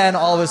 And then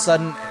all of a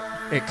sudden,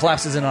 it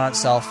collapses in on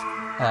itself.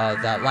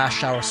 That last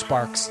shower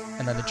sparks,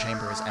 and then the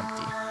chamber is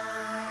empty.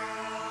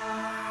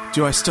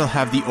 Do I still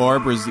have the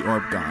orb, or is the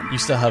orb gone? You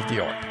still have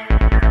the orb.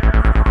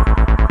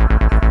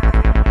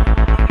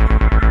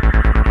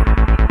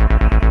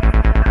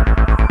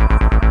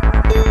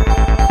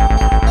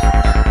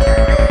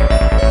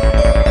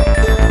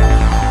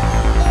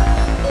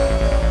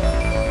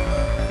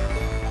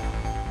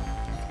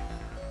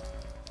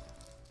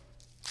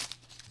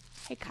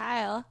 Hey,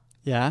 Kyle.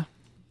 Yeah?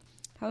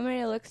 How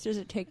many licks does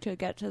it take to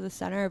get to the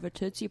center of a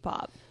Tootsie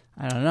Pop?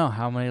 I don't know.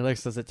 How many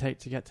licks does it take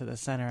to get to the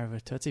center of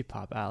a Tootsie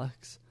Pop,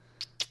 Alex?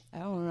 I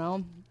don't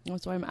know.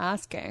 That's what I'm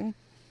asking.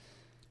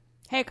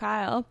 Hey,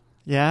 Kyle.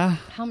 Yeah?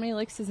 How many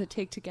licks does it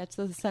take to get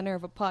to the center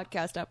of a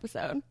podcast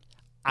episode?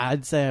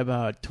 I'd say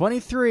about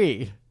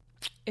 23.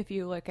 If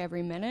you lick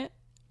every minute,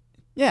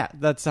 Yeah,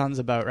 that sounds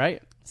about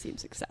right.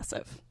 seems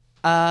excessive.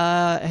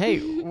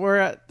 Hey, we're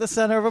at the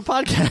center of a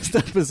podcast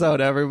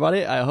episode,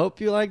 everybody. I hope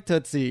you like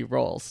Tootsie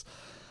Rolls.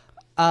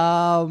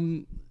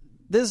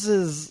 This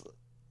is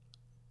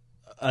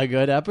a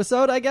good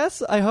episode, I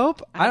guess. I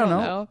hope. I don't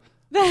know.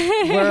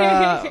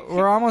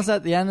 We're almost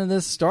at the end of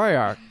this story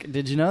arc.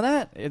 Did you know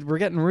that? We're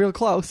getting real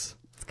close.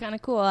 It's kind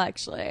of cool,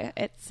 actually.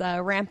 It's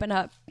ramping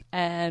up,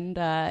 and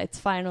it's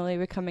finally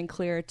becoming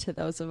clear to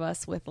those of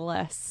us with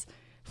less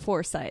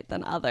foresight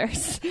than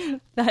others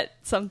that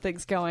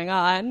something's going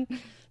on.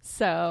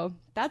 So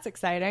that's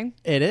exciting.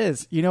 It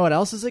is. You know what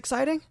else is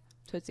exciting?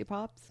 Tootsie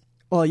Pops.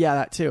 Well, yeah,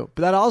 that too.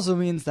 But that also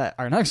means that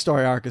our next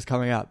story arc is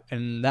coming up.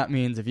 And that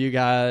means if you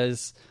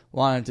guys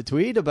wanted to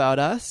tweet about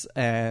us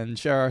and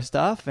share our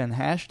stuff and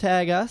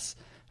hashtag us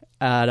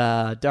at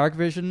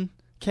Darkvision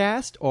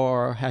Cast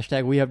or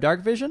hashtag We Have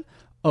Darkvision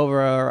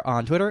over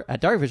on Twitter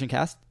at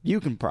DarkVisionCast,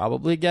 you can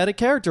probably get a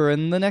character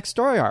in the next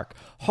story arc.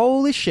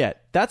 Holy shit.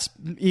 That's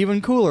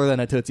even cooler than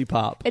a Tootsie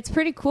Pop. It's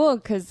pretty cool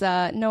because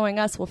knowing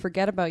us, we'll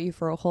forget about you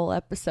for a whole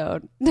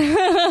episode.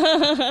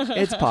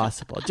 It's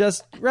possible.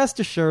 Just rest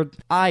assured,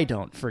 I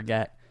don't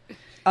forget.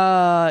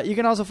 You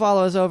can also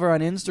follow us over on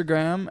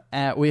Instagram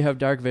at We Have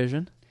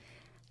Darkvision.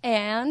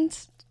 And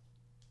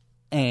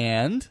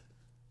And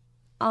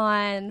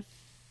On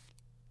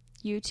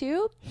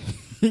YouTube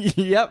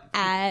yep.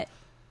 at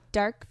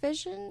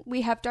Darkvision.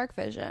 We have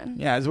Darkvision.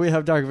 Yeah, as We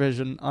Have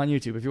Darkvision on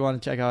YouTube if you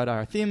want to check out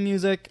our theme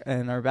music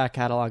and our back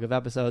catalog of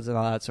episodes and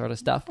all that sort of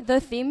stuff. The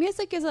theme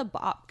music is a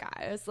bop,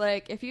 guys.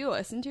 Like, if you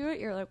listen to it,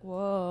 you're like,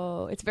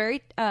 whoa. It's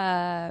very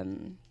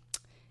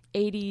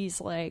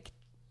 80s, like,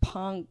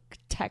 punk,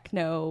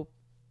 techno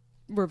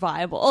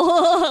revival.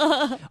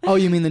 Oh,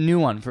 you mean the new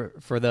one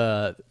for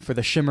the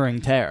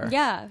Shimmering Tear?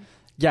 Yeah.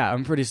 Yeah,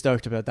 I'm pretty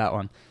stoked about that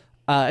one.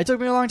 It took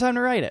me a long time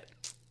to write it.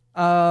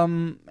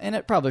 And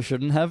it probably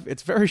shouldn't have.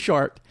 It's very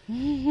short.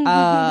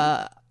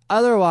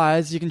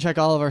 Otherwise, you can check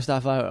all of our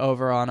stuff out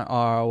over on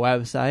our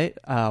website,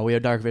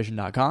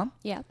 wehavedarkvision.com.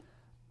 Yeah.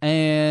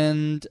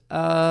 And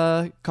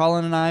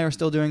Colin and I are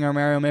still doing our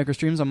Mario Maker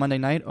streams on Monday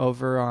night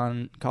over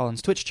on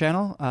Colin's Twitch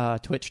channel,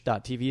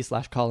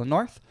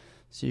 twitch.tv/ColinNorth.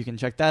 So you can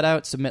check that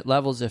out. Submit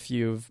levels if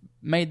you've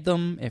made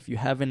them. If you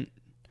haven't,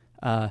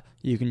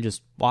 you can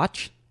just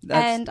watch.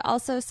 And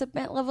also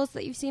submit levels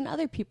that you've seen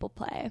other people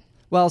play.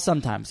 Well,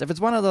 sometimes. If it's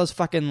one of those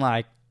fucking,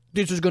 like,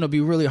 this is going to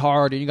be really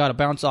hard and you got to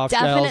bounce off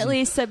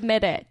Definitely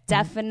submit it.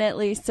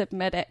 Definitely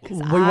submit it, because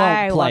We won't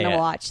I play want to it.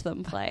 watch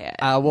them play it.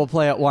 we'll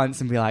play it once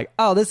and be like,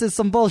 oh, this is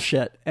some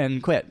bullshit,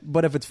 and quit.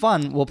 But if it's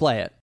fun, we'll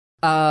play it.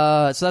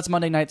 So that's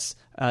Monday nights,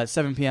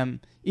 7 p.m.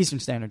 Eastern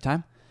Standard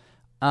Time.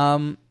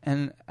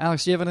 And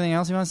Alex, do you have anything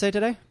else you want to say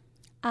today?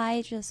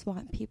 I just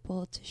want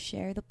people to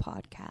share the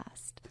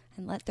podcast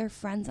and let their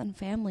friends and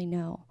family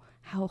know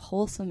how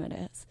wholesome it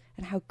is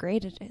and how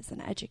great it is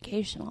and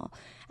educational.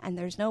 And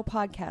there's no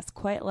podcast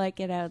quite like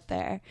it out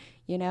there.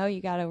 You know,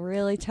 you got to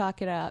really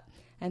talk it up.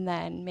 And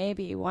then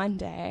maybe one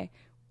day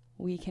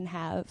we can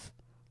have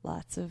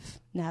lots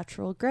of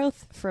natural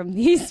growth from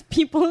these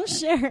people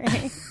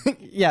sharing.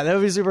 Yeah, that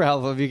would be super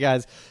helpful if you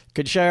guys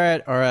could share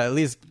it or at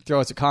least throw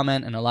us a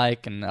comment and a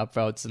like and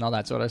upvotes and all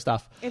that sort of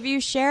stuff. If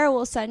you share,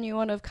 we'll send you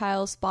one of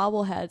Kyle's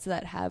bobbleheads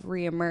that have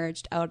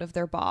reemerged out of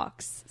their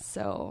box.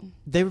 So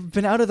They've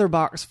been out of their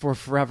box for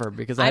forever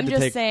because I had I'm to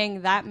just take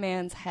saying that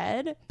man's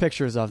head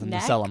pictures of them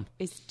neck to sell them.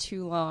 is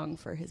too long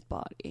for his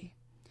body.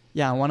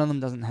 Yeah, one of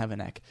them doesn't have a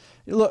neck.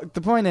 Look,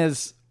 the point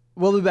is,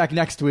 we'll be back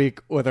next week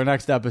with our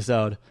next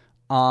episode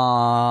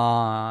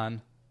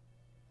on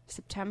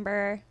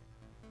September.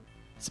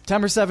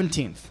 September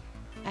 17th.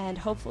 And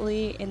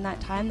hopefully in that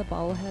time the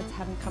bobbleheads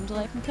haven't come to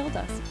life and killed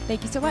us.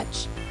 Thank you so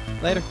much.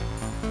 Later.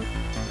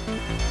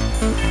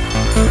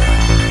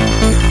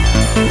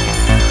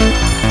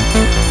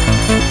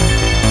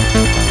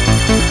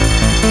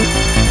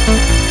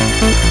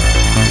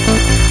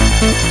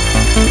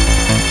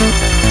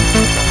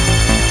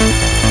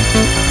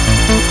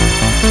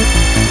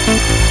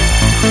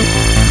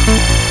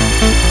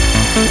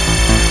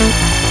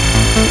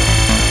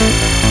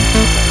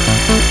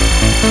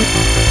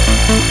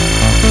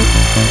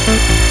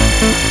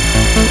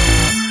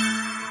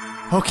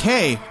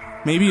 Okay,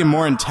 maybe a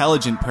more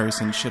intelligent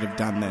person should have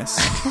done this.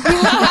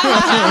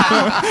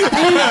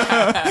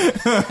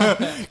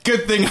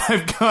 Good thing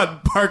I've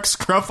got Bark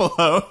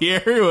Scruffalo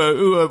here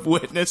who have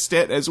witnessed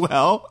it as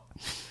well.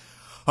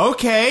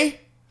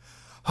 Okay.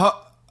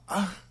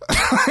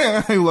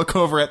 I look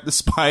over at the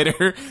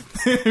spider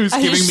who's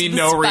giving me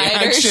no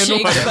reaction.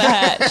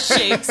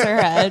 Shakes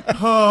her head.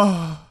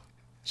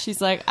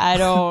 She's like, I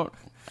don't.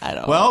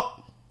 Well,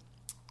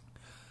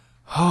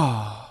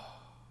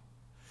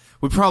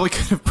 we probably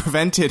could have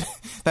prevented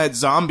that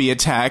zombie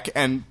attack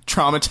and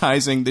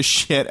traumatizing the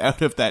shit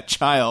out of that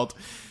child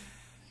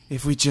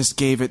if we just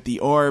gave it the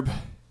orb.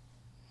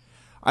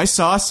 I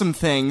saw some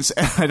things,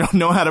 and I don't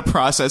know how to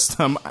process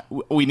them.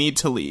 We need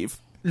to leave.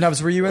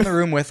 Nubz, were you in the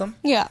room with them?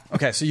 Yeah.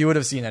 Okay, so you would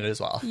have seen it as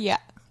well. Yeah.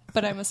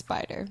 But I'm a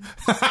spider.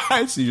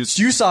 So You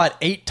saw it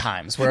 8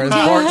 times, whereas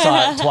Bort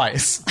saw it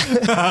twice.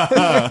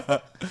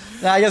 Now,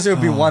 I guess it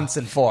would be once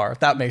in 4, if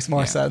that makes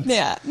more sense.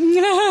 Yeah.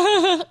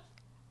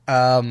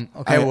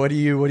 Okay, what are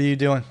you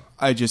doing?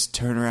 I just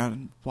turn around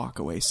and walk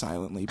away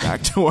silently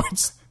back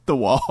towards the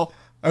wall.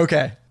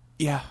 Okay.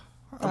 Yeah.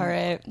 All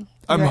right.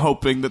 I'm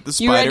hoping that the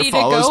You spider ready to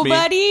follows go, me.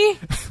 buddy?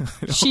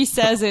 She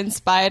says in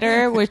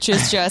spider, which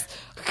is just...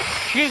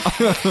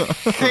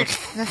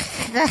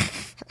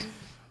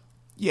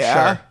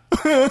 Yeah.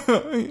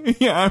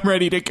 Yeah, I'm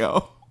ready to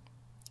go.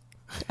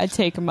 I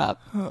take him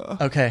up.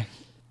 Okay. I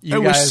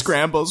You wish guys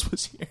Scrambles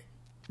was here.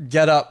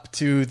 get up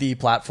to the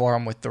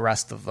platform with the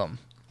rest of them.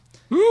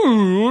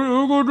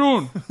 What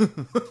doing?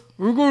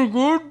 We're going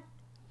good.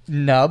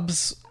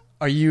 Nubz,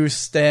 are you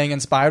staying in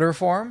spider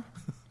form?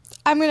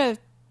 I'm going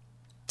to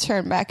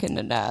turn back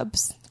into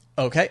Nubz.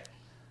 Okay.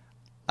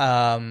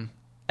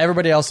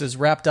 Everybody else is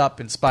wrapped up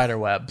in spider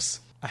webs.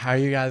 How are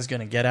you guys going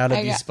to get out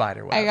of these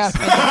spider webs?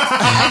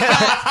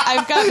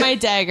 I've got my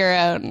dagger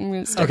out and I'm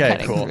going to start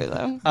cutting cool. through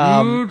them.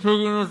 You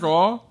taking us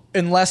off?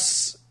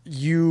 Unless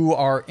you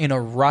are in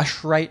a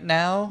rush right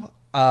now,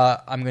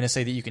 I'm going to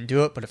say that you can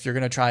do it. But if you're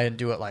going to try and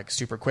do it like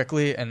super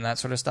quickly and that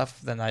sort of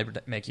stuff, then I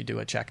would make you do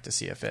a check to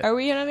see if it... Are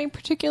we in any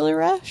particular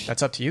rush?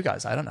 That's up to you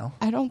guys. I don't know.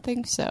 I don't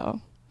think so.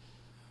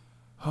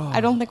 I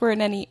don't think we're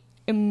in any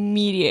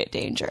immediate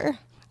danger.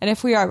 And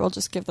if we are, we'll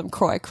just give them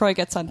Kroy. Kroy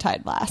gets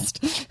untied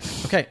last.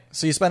 Okay,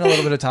 so you spend a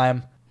little bit of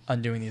time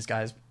undoing these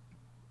guys.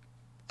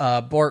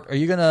 Bort, are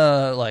you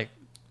gonna like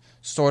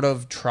sort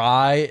of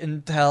try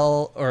and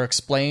tell or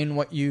explain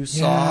what you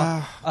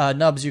saw?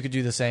 Nubz, you could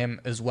do the same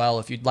as well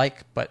if you'd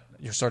like, but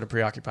you're sort of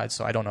preoccupied,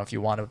 so I don't know if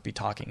you want to be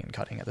talking and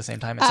cutting at the same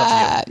time. It's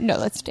up to you. No,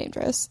 that's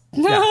dangerous.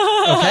 Yeah.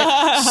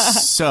 Okay.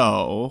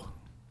 So,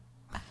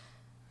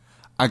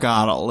 I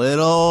got a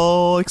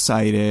little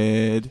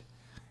excited,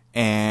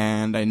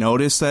 and I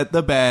noticed that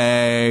the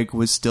bag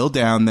was still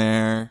down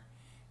there,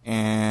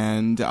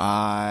 and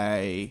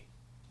I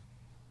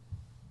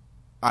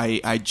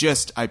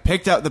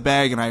picked up the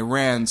bag and I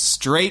ran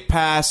straight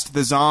past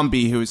the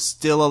zombie who was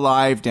still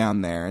alive down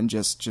there and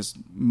just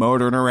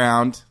motoring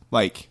around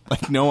like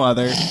no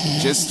other.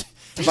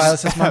 Violet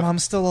says, my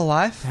mom's still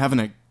alive? Having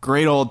a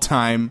great old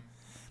time.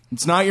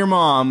 It's not your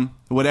mom.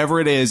 Whatever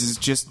it is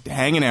just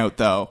hanging out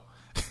though.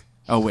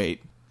 Oh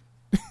wait.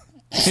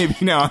 Maybe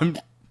now I'm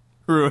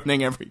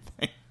ruining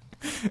everything.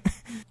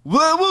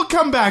 We'll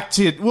come back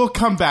to that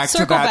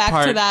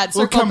part.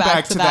 Circle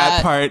back to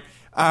that part.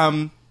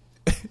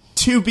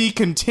 To be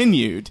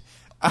continued.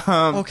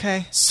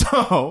 Okay.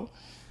 So,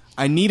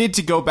 I needed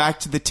to go back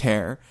to the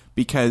tear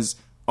because,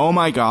 oh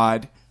my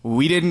god,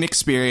 we didn't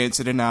experience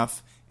it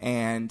enough,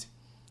 and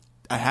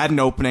I had an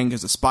opening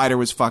because the spider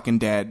was fucking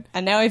dead.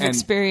 And now we've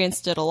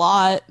experienced it a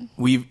lot.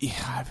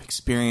 I've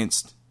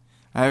experienced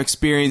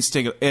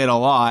it a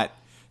lot.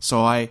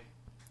 So I,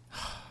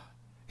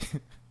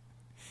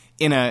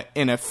 in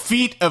a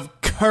feat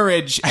of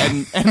courage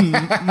and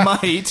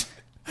might,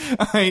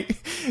 I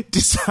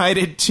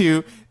decided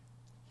to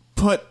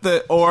put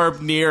the orb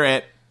near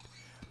it,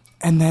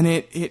 and then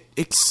it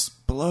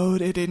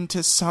exploded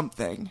into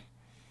something.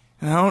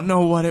 And I don't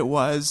know what it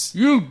was.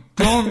 You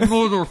dumb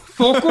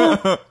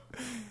motherfucker!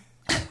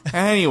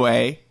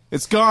 Anyway,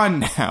 it's gone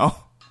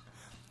now.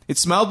 It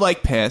smelled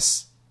like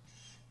piss.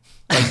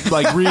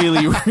 Like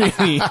really,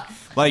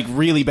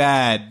 really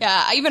bad.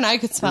 Yeah, even I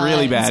could smell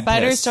really it. Bad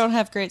Spiders piss. don't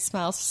have great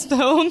smells,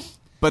 Stone.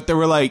 But there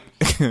were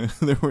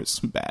there were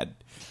some bad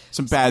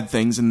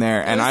things in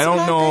there, and I some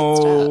don't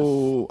not great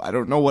know. I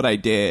don't know what I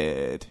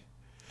did,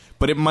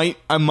 but I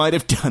might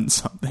have done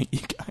something,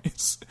 you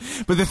guys.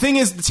 But the thing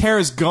is, the tear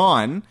is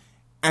gone,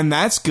 and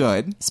that's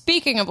good.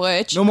 Speaking of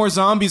which, No more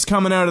zombies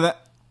coming out of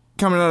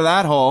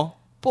that hole.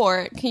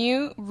 Bort, can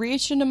you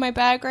reach into my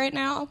bag right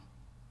now?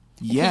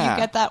 Yeah, Can you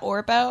get that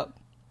orb out?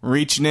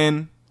 reaching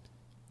in,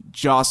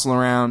 jostle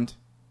around,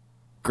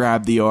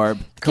 grab the orb.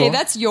 Okay,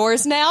 that's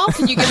yours now.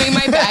 Can you give me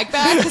my bag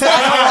back? Because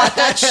I don't want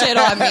that shit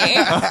on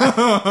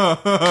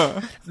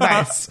me.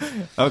 Nice.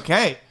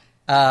 Okay,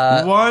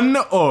 one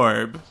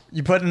orb.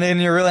 You putting it in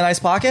your really nice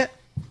pocket?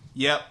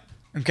 Yep.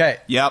 Okay.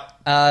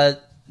 Yep.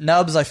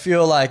 Nubz, I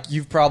feel like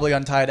you've probably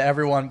untied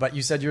everyone, but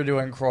you said you were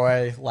doing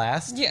Kroy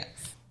last. Yes.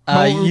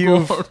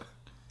 You've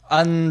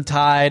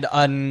untied,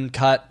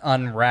 uncut,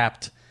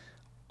 unwrapped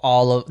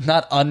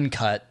not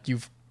uncut,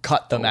 you've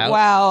cut them out.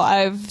 Wow,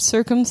 I've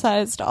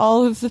circumcised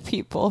all of the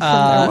people from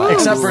their wounds.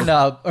 Except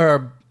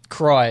for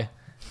Kroy.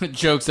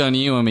 Joke's on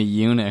you, I'm a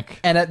eunuch.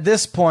 And at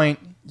this point,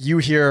 you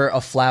hear a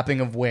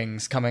flapping of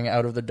wings coming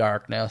out of the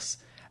darkness.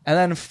 And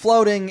then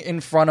floating in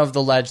front of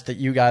the ledge that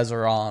you guys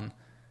are on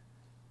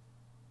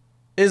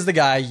is the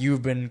guy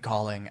you've been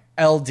calling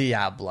El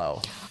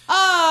Diablo.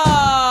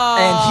 Oh!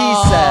 And he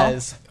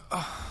says,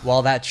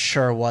 well, that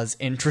sure was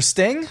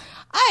interesting.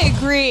 I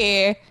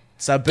agree.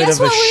 It's a bit Guess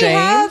of a what shame. we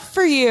have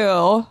for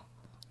you?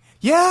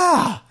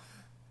 Yeah.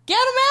 Get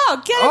him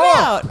out! Get him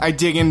out! I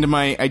dig into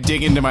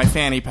my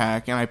fanny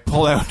pack and I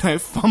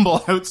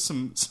fumble out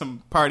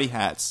some party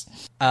hats.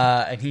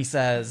 And he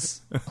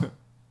says,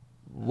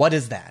 what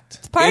is that?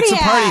 It's a party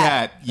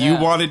hat. You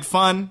Yeah. wanted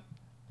fun?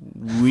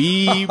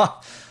 We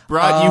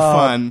brought you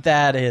fun.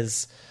 That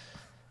is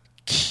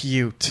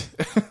cute.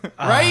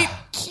 Right?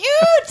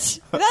 Cute!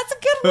 That's a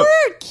good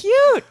word.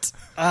 Cute.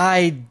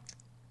 I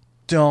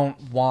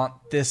don't want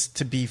this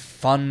to be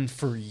fun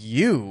for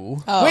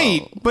you. Oh,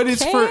 Wait, but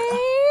it's okay. for...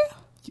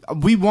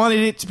 We wanted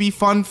it to be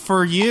fun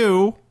for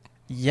you.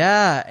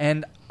 Yeah,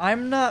 and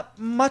I'm not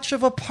much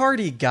of a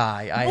party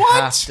guy, I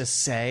What? have to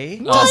say.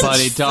 Oh,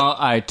 buddy,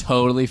 I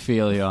totally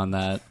feel you on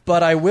that.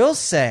 But I will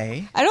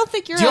say, I don't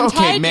think you're Okay,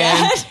 untied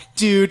man. yet.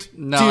 Dude.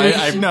 No,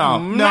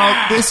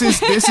 No. This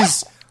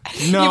is...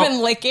 No. You've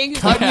been licking.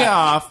 Cutting you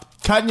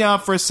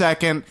off for a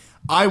second.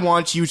 I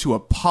want you to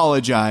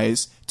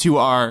apologize to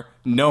our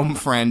gnome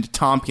friend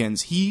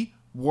Tompkins. He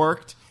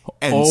worked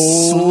and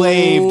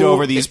slaved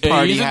over these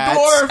party he's a hats.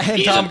 dwarf. and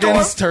He's a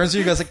Tompkins turns to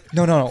you and goes like,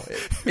 no,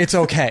 it's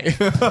okay.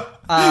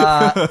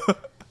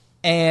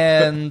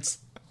 And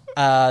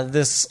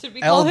this Did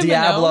we call El him a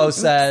Diablo gnome?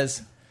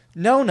 says,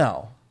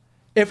 no.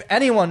 If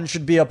anyone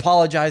should be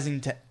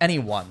apologizing to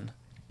anyone,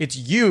 it's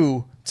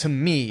you to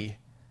me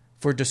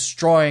for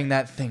destroying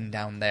that thing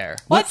down there.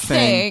 What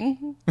thing?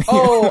 thing?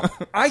 Oh,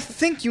 I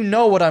think you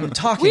know what I'm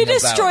talking We about.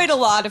 destroyed a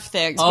lot of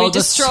things. Oh, We the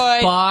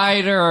destroyed.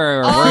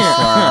 spider.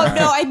 Oh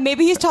no!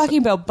 Maybe he's talking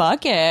about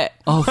Bucket.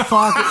 Oh,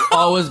 fuck.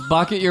 Oh, was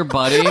Bucket your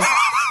buddy?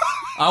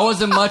 I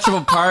wasn't much of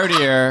a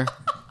partier.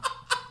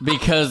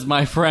 because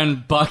my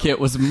friend Bucket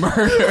was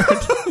murdered.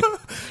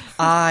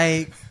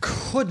 I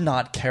could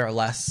not care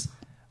less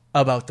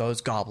about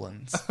those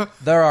goblins.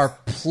 There are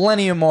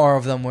plenty more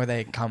of them where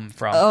they come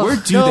from. Where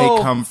do they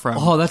come from?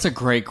 Oh, that's a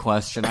great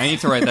question. I need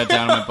to write that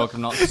down in my book of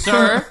knowledge.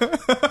 Sir,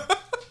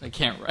 I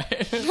can't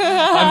write.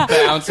 I'm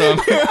bound, so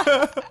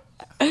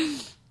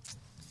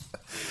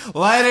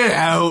Let it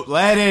out.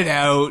 Let it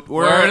out.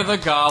 where do the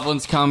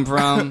goblins come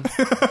from?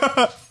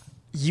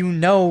 You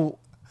know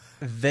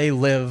they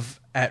live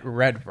at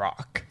Red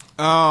Rock.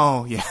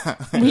 Oh, yeah.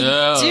 We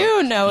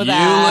do know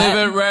that. You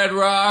live at Red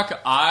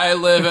Rock. I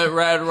live at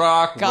Red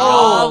Rock. We God.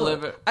 all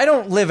live at... I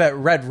don't live at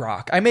Red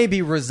Rock. I may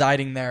be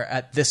residing there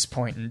at this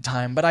point in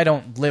time, but I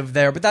don't live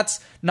there. But that's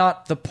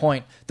not the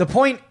point. The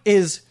point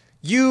is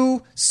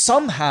you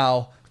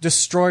somehow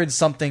destroyed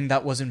something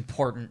that was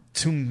important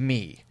to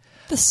me.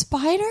 The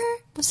spider?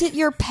 Was it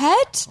your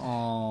pet?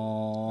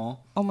 Aww.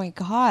 Oh my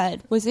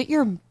god. Was it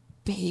your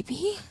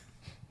baby?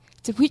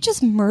 Did we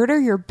just murder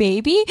your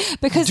baby?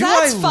 Because Do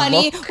that's I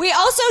funny. look- We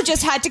also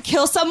just had to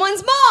kill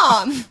someone's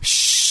mom.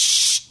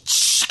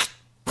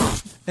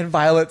 And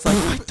Violet's like,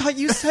 I thought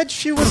you said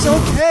she was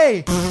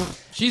okay.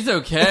 She's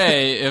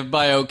okay, if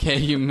by okay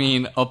you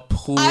mean a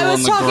pool I on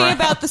was the talking ground.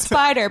 about the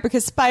spider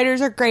because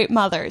spiders are great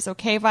mothers.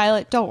 Okay,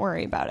 Violet? Don't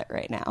worry about it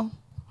right now.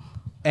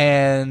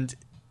 And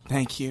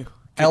Thank you.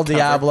 El Good cover.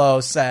 Diablo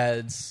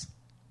says,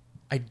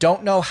 I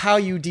don't know how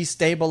you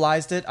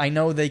destabilized it. I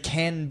know they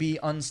can be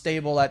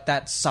unstable at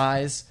that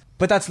size,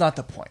 but that's not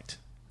the point.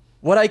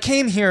 What I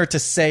came here to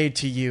say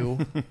to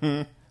you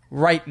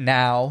right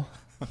now,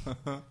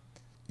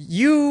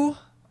 you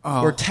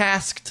were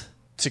tasked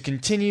to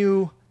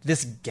continue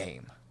this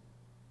game.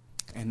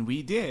 And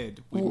we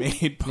did. We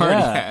made party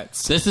Yeah.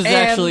 hats. This is And-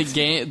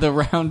 actually the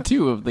round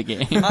 2 of the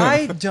game.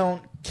 I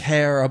don't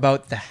care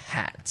about the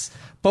hats,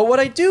 but what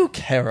I do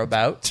care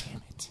about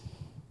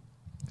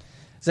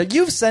is that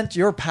you've sent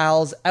your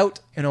pals out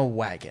in a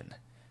wagon.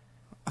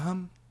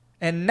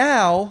 And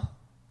now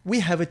we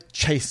have a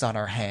chase on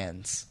our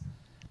hands.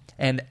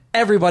 And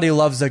everybody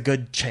loves a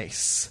good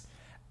chase.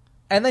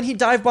 And then he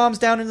dive bombs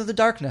down into the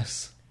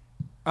darkness.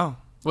 Oh.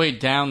 Wait,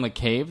 down the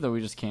cave that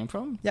we just came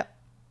from? Yep.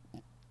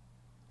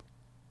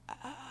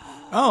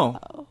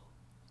 Oh.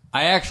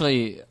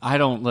 I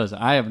don't listen.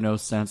 I have no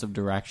sense of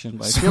direction,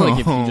 but I feel like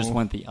if he just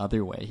went the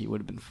other way, he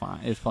would have been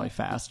fine. It's probably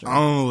faster. I'm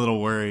a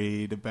little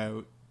worried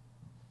about...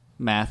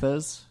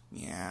 Mathis?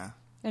 Yeah.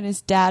 And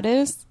his dad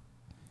is?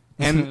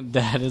 And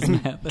Dad is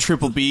Mathis.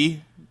 Triple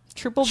B.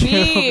 Triple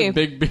B.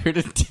 Big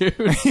bearded dude.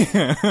 Yo,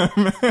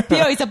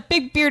 he's a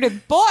big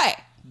bearded boy.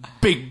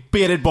 Big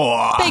bearded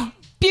boy. Big,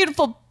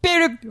 beautiful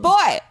bearded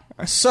boy.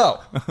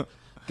 So,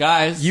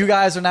 Guys, you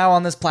guys are now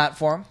on this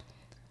platform.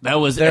 that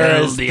was There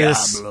El is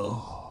this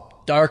Diablo.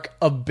 dark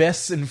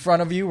abyss in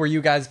front of you where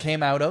you guys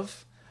came out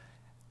of.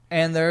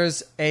 And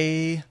there's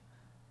a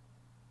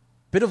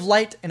bit of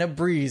light and a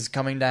breeze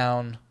coming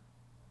down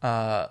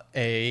I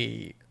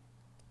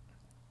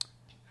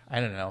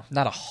don't know,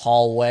 not a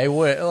hallway,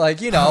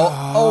 like, you know,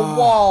 a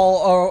wall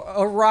or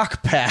a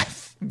rock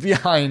path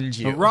behind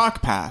you. A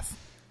rock path.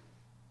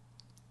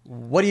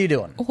 What are you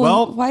doing?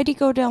 Well, why'd he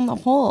go down the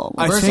hole?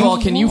 I First think- of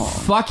all, can you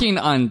fucking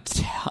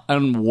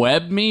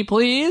unweb me,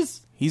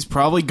 please? He's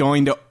probably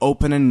going to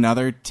open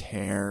another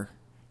tear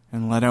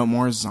and let out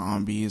more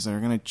zombies that are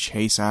going to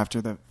chase after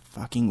the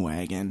fucking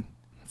wagon.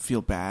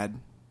 Feel bad.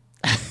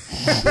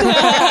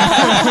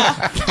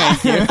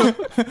 Thank you.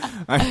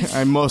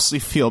 I mostly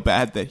feel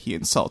bad that he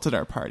insulted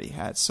our party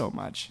hat so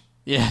much.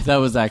 Yeah, that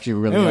was actually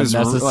really It was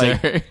unnecessary.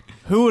 like,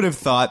 who would have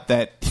thought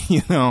that,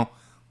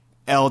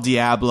 El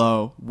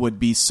Diablo would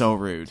be so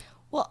rude?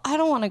 Well, I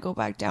don't want to go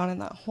back down in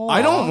that hole.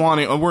 I don't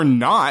want to. We're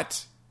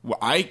not.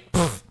 What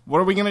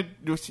are we gonna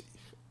do?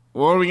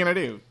 What are we gonna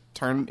do?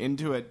 Turn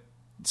into a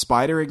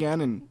spider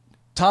again? And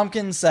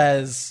Tompkins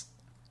says,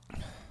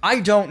 I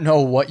don't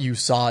know what you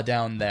saw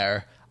down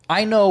there.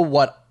 I know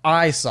what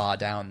I saw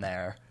down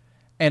there.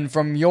 And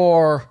from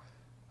your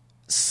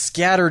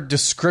scattered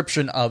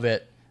description of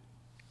it,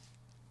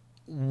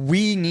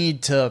 we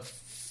need to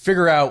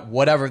figure out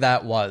whatever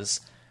that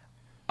was.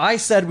 I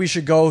said we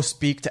should go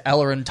speak to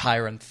Ellerin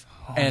Tyrant.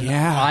 And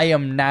yeah. I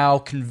am now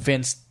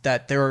convinced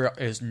that there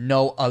is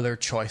no other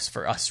choice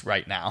for us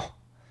right now.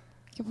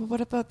 Yeah, but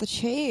what about the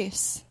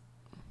chase?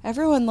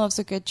 Everyone loves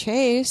a good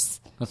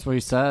chase. That's what he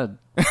said.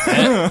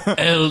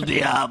 El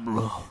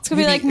Diablo. It's going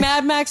to be like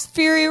Mad Max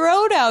Fury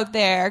Road out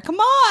there. Come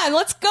on,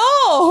 let's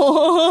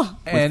go.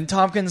 And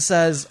Tompkins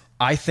says,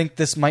 I think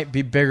this might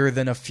be bigger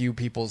than a few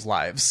people's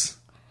lives.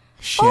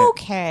 shit.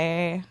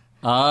 Okay.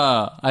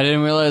 I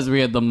didn't realize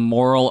we had the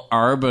moral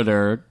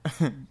arbiter,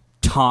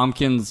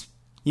 Tompkins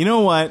You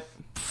know what?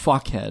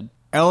 fuckhead.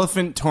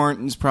 Elephant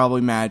Taunton's probably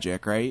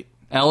magic, right?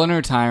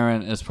 Eleanor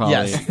Tyrant is probably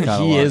Yes,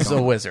 got a he lot is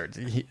going. a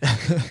wizard.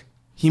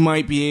 He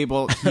might be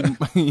able.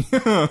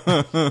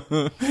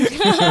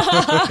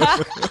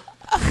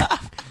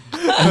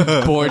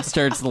 Bort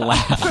starts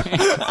laughing.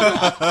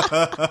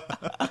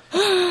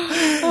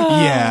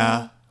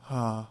 Yeah.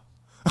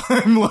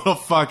 I'm a little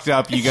fucked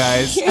up, you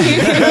guys.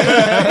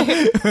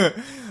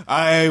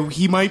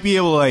 He might be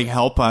able to like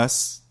help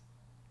us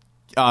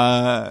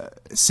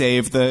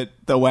save the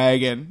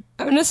wagon.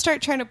 I'm gonna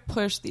start trying to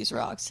push these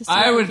rocks. To see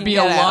I if we would can be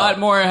a get out. lot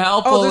more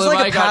helpful Oh, there's if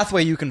like I a got-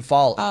 pathway you can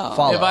follow.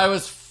 if I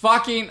was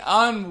fucking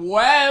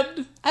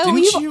unwed.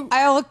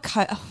 I'll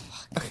cut. Oh,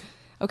 fuck.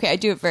 Okay, I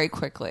do it very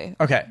quickly.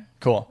 Okay,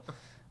 cool.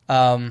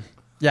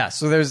 Yeah,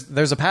 so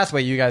there's a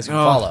pathway you guys can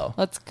follow.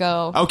 Let's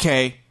go.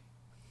 Okay.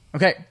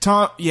 Okay,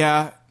 Tom,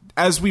 yeah.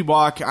 As we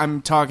walk,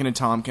 I'm talking to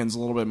Tompkins a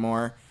little bit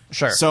more.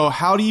 Sure. So,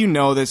 how do you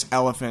know this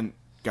elephant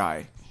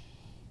guy?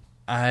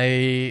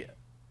 I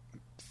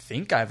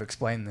think I've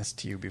explained this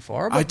to you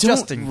before, but I don't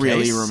just in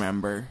really case,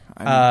 remember.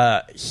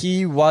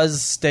 he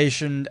was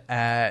stationed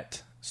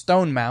at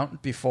Stone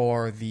Mount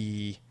before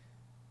the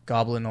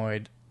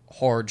goblinoid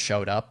horde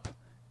showed up,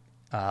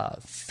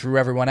 threw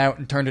everyone out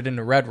and turned it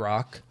into Red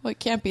Rock. Well, it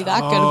can't be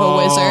that good of a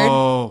wizard.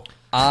 Oh,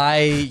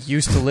 I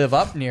used to live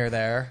up near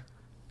there.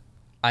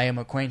 I am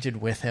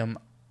acquainted with him.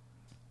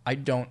 I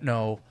don't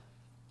know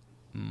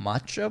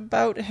much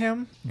about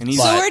him. And he's-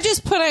 So but- we're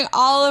just putting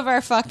all of our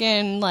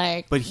fucking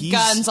But he's-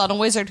 guns on a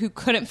wizard who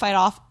couldn't fight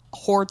off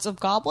hordes of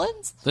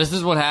goblins. This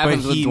is what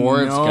happens But with he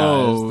dwarves,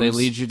 knows. guys. They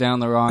lead you down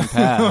the wrong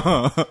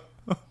path.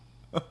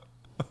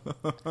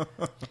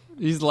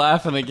 He's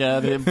laughing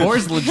again.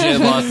 Bort's legit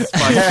lost his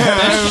fucking...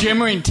 That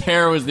Shimmering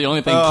Tear was the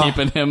only thing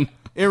keeping him...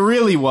 it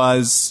really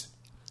was.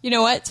 You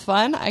know what? It's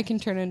fun. I can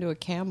turn into a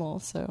camel,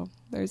 so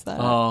there's that.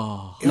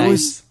 Oh.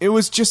 It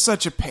was just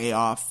such a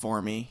payoff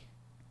for me.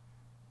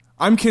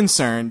 I'm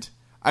concerned.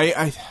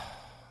 I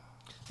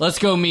Let's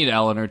go meet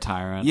Eleanor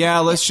Tyrant. yeah,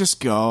 let's just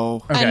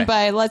go. Okay. And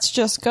by let's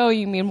just go,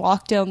 you mean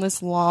walk down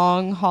this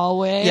long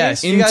hallway?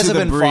 Yes, you Into guys have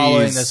the been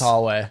following breeze. this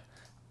hallway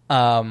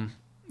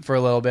for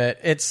a little bit.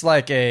 It's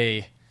like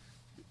a,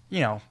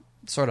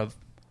 sort of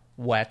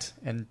wet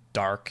and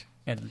dark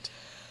and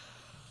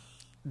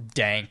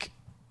dank,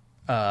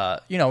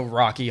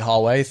 rocky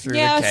hallway through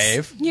the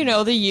cave. You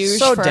know, the use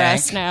So for dank.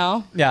 us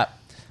now. Yeah.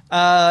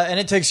 And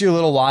it takes you a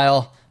little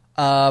while,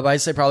 but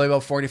I'd say probably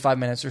about 45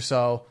 minutes or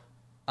so.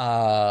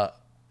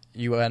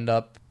 You end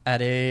up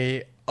at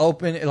it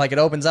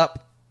opens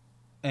up,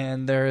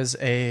 and there's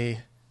a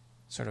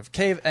sort of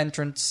cave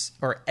entrance,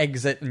 or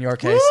exit in your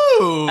case,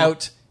 Woo!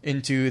 out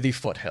into the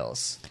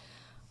foothills.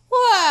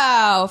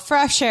 Wow,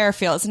 fresh air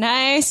feels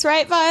nice,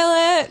 right,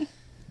 Violet?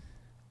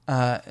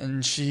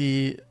 And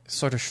she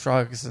sort of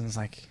shrugs and is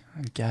like,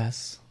 I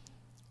guess.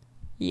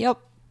 Yep.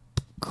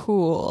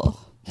 Cool.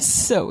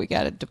 So we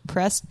got a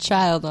depressed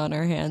child on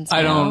our hands.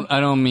 I now.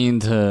 don't mean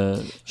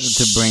to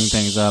bring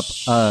things up.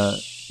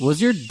 Was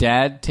your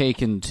dad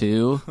taken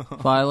too,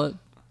 Violet?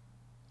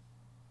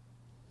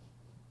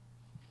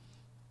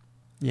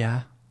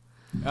 Yeah.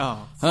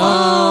 Oh.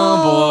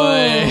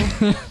 Oh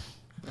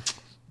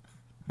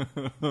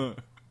boy.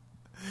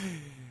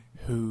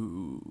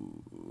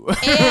 Who?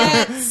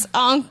 Aunts,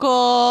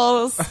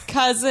 uncles,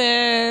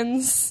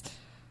 cousins.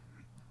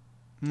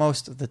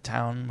 Most of the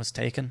town was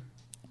taken.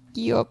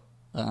 Yup.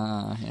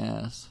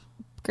 Yes.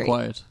 Great.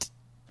 Quite.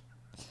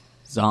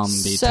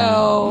 Zombie So-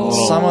 town.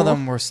 Some of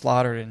them were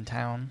slaughtered in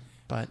town,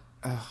 but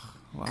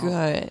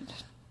Good.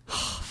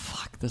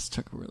 Fuck, this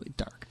took a really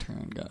dark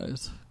turn,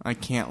 guys. I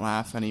can't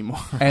laugh anymore.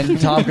 and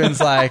Tompkins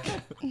like,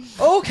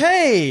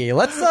 okay,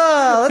 let's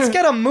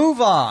get a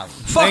move on.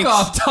 Fuck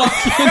off,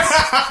 Tompkins!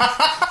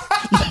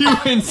 You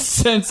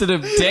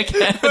insensitive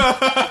dickhead.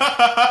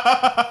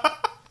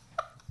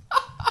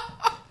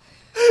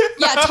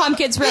 Yeah,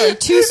 Tompkins, really,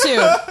 too soon.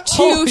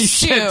 Holy Too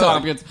shit, soon.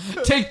 Tompkins.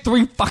 Take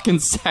 3 fucking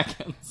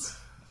seconds.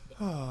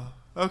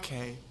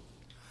 Okay.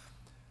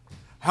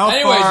 How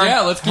Anyways, far?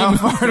 yeah, let's keep How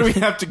moving. far do we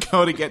have to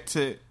go to get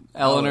to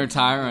Eleanor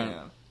Tyrant.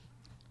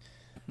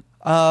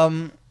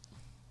 Yeah.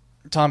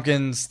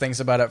 Tompkins thinks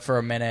about it for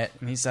a minute,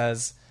 and he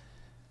says,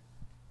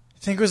 I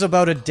think it was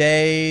about a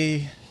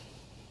day's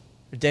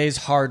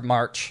hard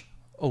march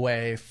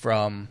away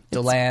from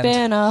DeLand.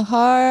 Been a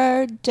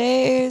hard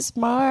day's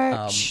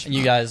march. And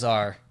you guys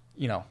are,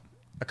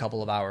 a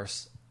couple of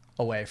hours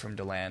away from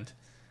DeLand.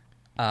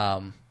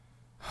 But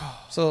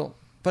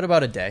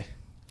about a day.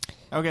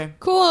 Okay.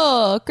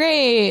 Cool,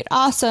 great,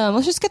 awesome.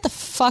 Let's just get the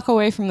fuck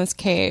away from this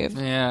cave.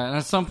 Yeah, and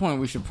at some point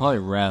we should probably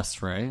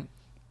rest, right?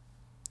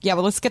 Yeah,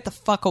 but let's get the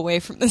fuck away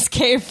from this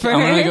cave first. I'm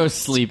gonna go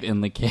sleep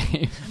in the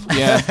cave.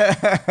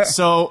 Yeah.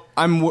 So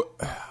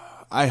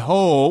I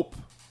hope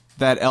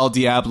that El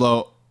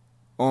Diablo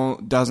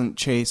doesn't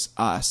chase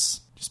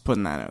us. Just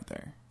putting that out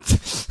there.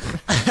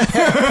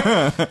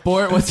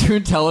 Bort, what's your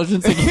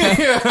intelligence again?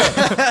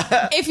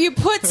 If you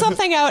put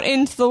something out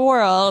into the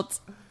world,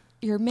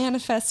 you're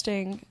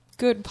manifesting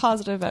good,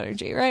 positive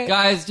energy, right?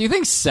 Guys, do you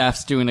think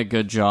Seth's doing a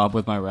good job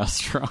with my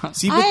restaurant?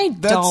 See, but I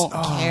that's- don't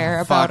oh, care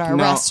about fuck, our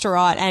no.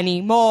 restaurant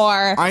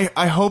anymore.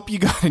 I hope you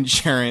got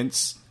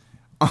insurance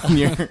on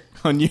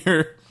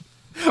your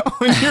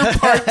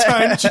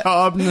part-time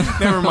job.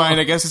 Never mind.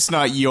 I guess it's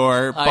not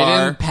your bar.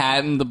 I didn't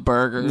patent the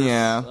burgers.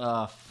 Yeah.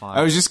 Oh, fuck.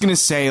 I was just gonna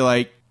say,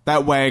 like,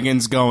 that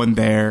wagon's going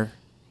there.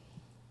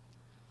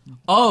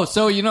 Oh,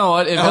 so you know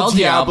what? If El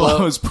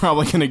Diablo is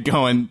probably going to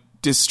go and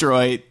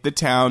destroy the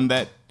town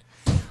that...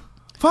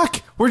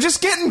 Fuck, we're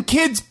just getting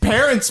kids'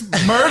 parents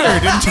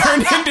murdered and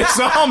turned into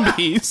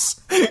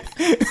zombies.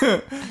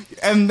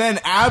 And then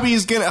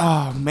Abby's gonna...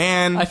 Oh,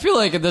 man. I feel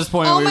like at this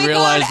point Oh we my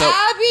realize god,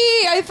 that...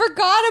 Abby! I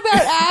forgot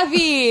about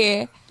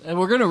Abby! And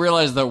we're going to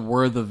realize that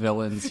we're the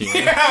villains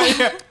here.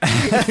 Yeah.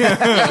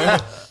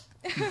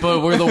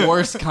 But we're the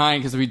worst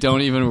kind because we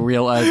don't even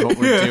realize what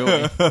we're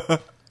doing.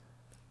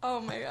 Oh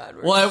my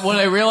god. What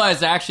I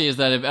realized actually is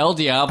that if El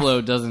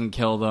Diablo doesn't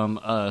kill them,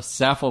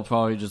 Seth will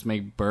probably just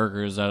make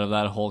burgers out of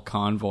that whole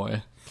convoy.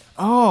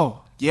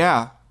 Oh,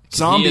 yeah.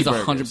 Zombie He is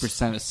burgers.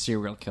 100% a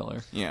serial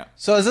killer. Yeah.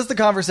 So is this the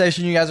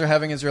conversation you guys are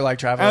having as you're like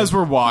traveling? As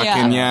we're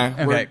walking, yeah.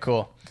 Okay,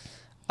 cool.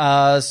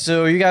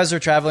 So you guys are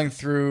traveling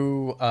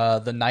through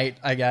the night,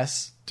 I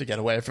guess, to get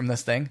away from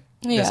this thing,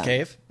 this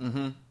cave.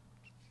 Mm-hmm.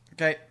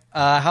 Okay.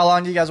 How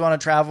long do you guys want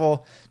to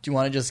travel? Do you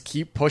want to just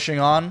keep pushing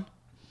on,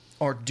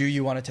 or do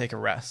you want to take a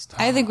rest?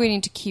 I think we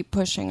need to keep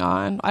pushing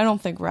on. I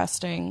don't think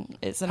resting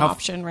is an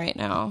option right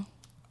now.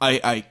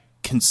 I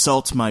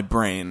consult my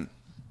brain.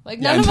 Like,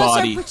 none of us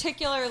body. are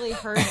particularly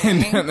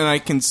hurting. And then I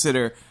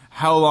consider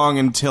how long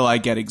until I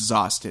get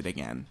exhausted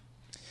again.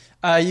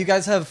 You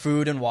guys have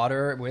food and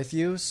water with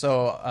you,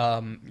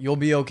 so you'll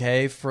be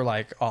okay for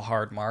like a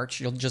hard march.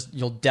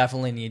 You'll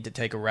definitely need to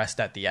take a rest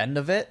at the end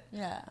of it.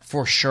 Yeah.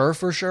 For sure.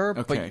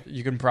 Okay. But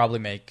you can probably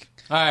make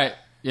All right.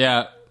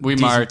 Yeah, we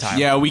decent march. time.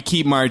 Yeah, we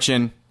keep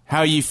marching.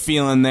 How you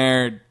feeling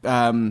there?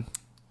 Updates.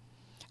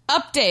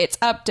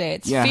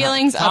 Yeah.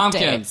 Feelings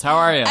Tompkins, updates. how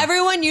are you?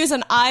 Everyone use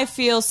an I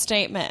feel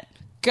statement.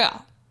 Go.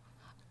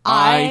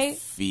 I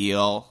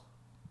feel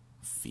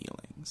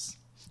feelings.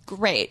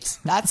 Great.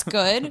 That's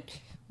good.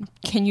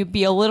 Can you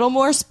be a little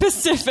more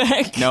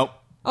specific? Nope.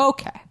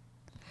 Okay.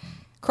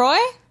 Kroy?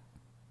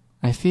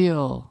 I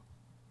feel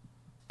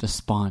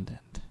despondent.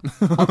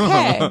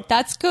 Okay,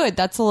 that's good.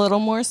 That's a little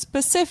more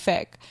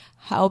specific.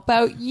 How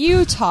about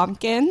you,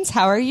 Tompkins?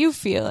 How are you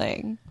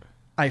feeling?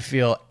 I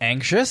feel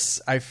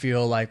anxious. I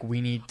feel like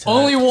we need to...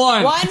 Only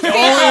one. One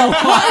feel.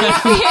 One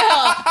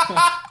feel.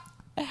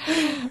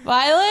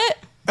 Violet?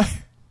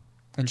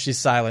 And she's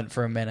silent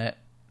for a minute.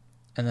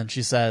 And then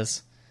she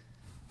says,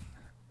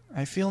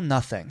 I feel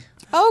nothing.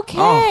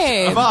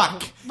 Okay. Oh,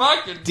 fuck.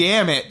 Fucking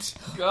Damn it.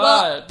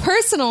 Well,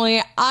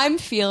 personally, I'm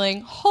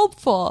feeling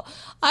hopeful.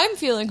 I'm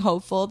feeling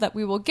hopeful that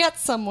we will get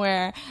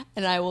somewhere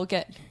and I will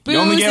get booze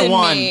only get in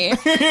one. me. And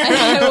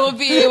I will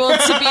be able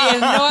to be a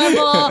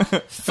normal,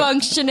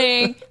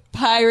 functioning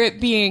pirate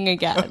being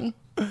again.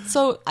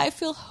 So I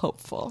feel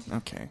hopeful.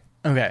 Okay.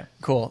 Okay,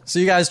 cool. So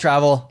you guys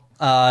travel.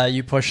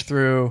 You push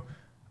through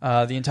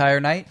the entire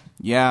night.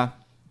 Yeah.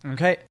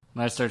 Okay.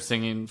 And I start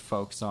singing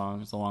folk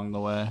songs along the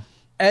way.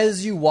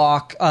 As you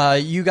walk,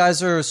 you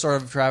guys are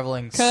sort of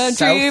traveling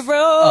Country south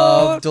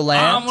road. of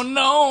DeLand.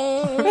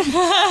 no.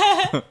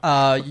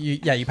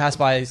 You pass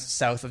by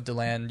south of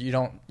DeLand. You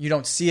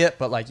don't see it,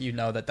 but like you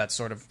know that that's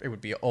sort of, it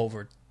would be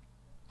over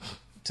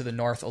to the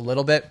north a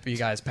little bit. But you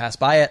guys pass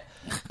by it.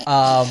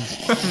 And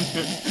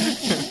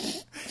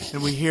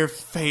we hear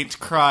faint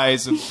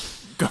cries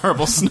of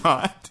garble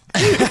snot.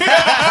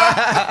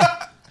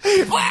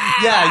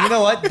 Yeah, you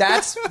know what?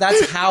 That's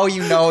how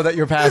you know that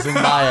you're passing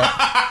by it.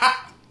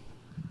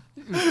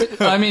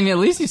 I mean, at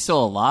least he's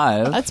still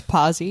alive. That's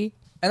posy.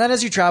 And then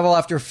as you travel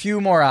after a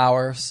few more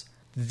hours,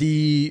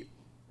 the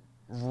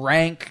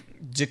rank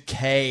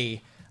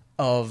decay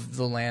of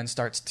the land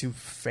starts to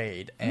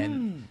fade.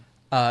 And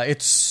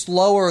it's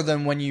slower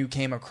than when you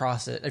came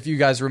across it. If you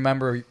guys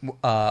remember,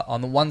 on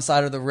the one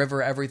side of the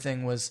river,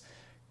 everything was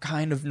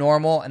kind of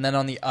normal. And then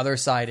on the other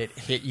side, it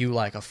hit you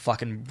like a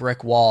fucking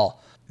brick wall.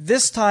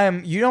 This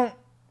time, you don't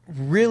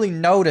really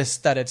notice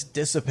that it's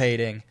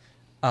dissipating.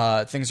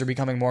 Things are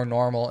becoming more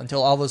normal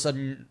until all of a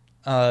sudden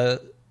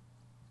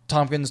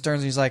Tompkins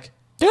turns and he's like,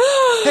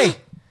 hey,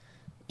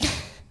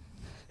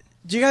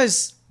 do you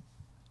guys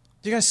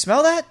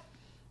smell that?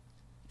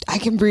 I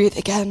can breathe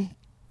again.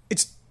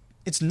 It's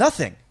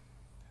nothing.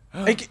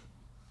 Like,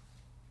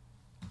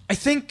 I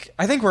think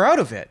we're out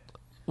of it.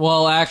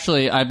 Well,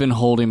 actually, I've been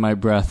holding my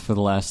breath for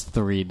the last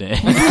 3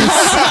 days.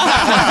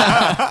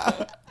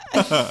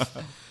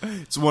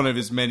 It's one of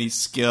his many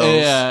skills.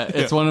 Yeah,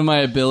 it's one of my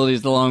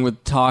abilities, along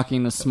with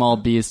talking to small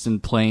beasts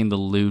and playing the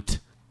lute.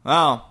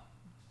 Wow.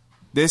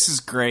 This is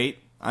great.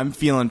 I'm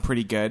feeling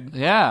pretty good.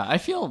 Yeah, I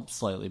feel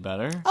slightly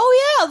better.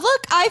 Oh, yeah.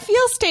 Look, I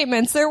feel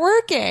statements. They're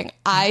working.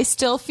 I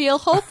still feel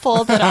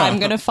hopeful that I'm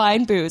going to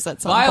find booze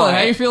at some Violet, point.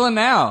 how you feeling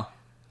now?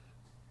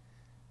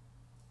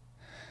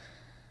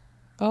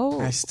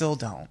 Oh. I still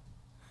don't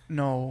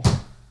know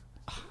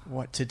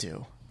what to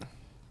do.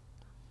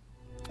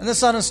 And the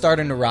sun is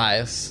starting to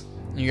rise.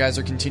 You guys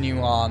are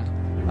continuing on.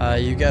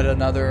 You get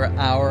another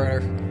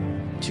hour,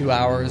 2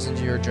 hours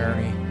into your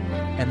journey.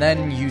 And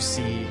then you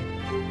see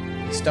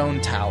a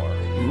stone tower.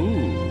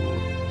 Ooh.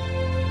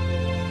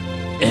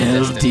 In the El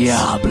distance.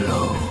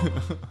 Diablo.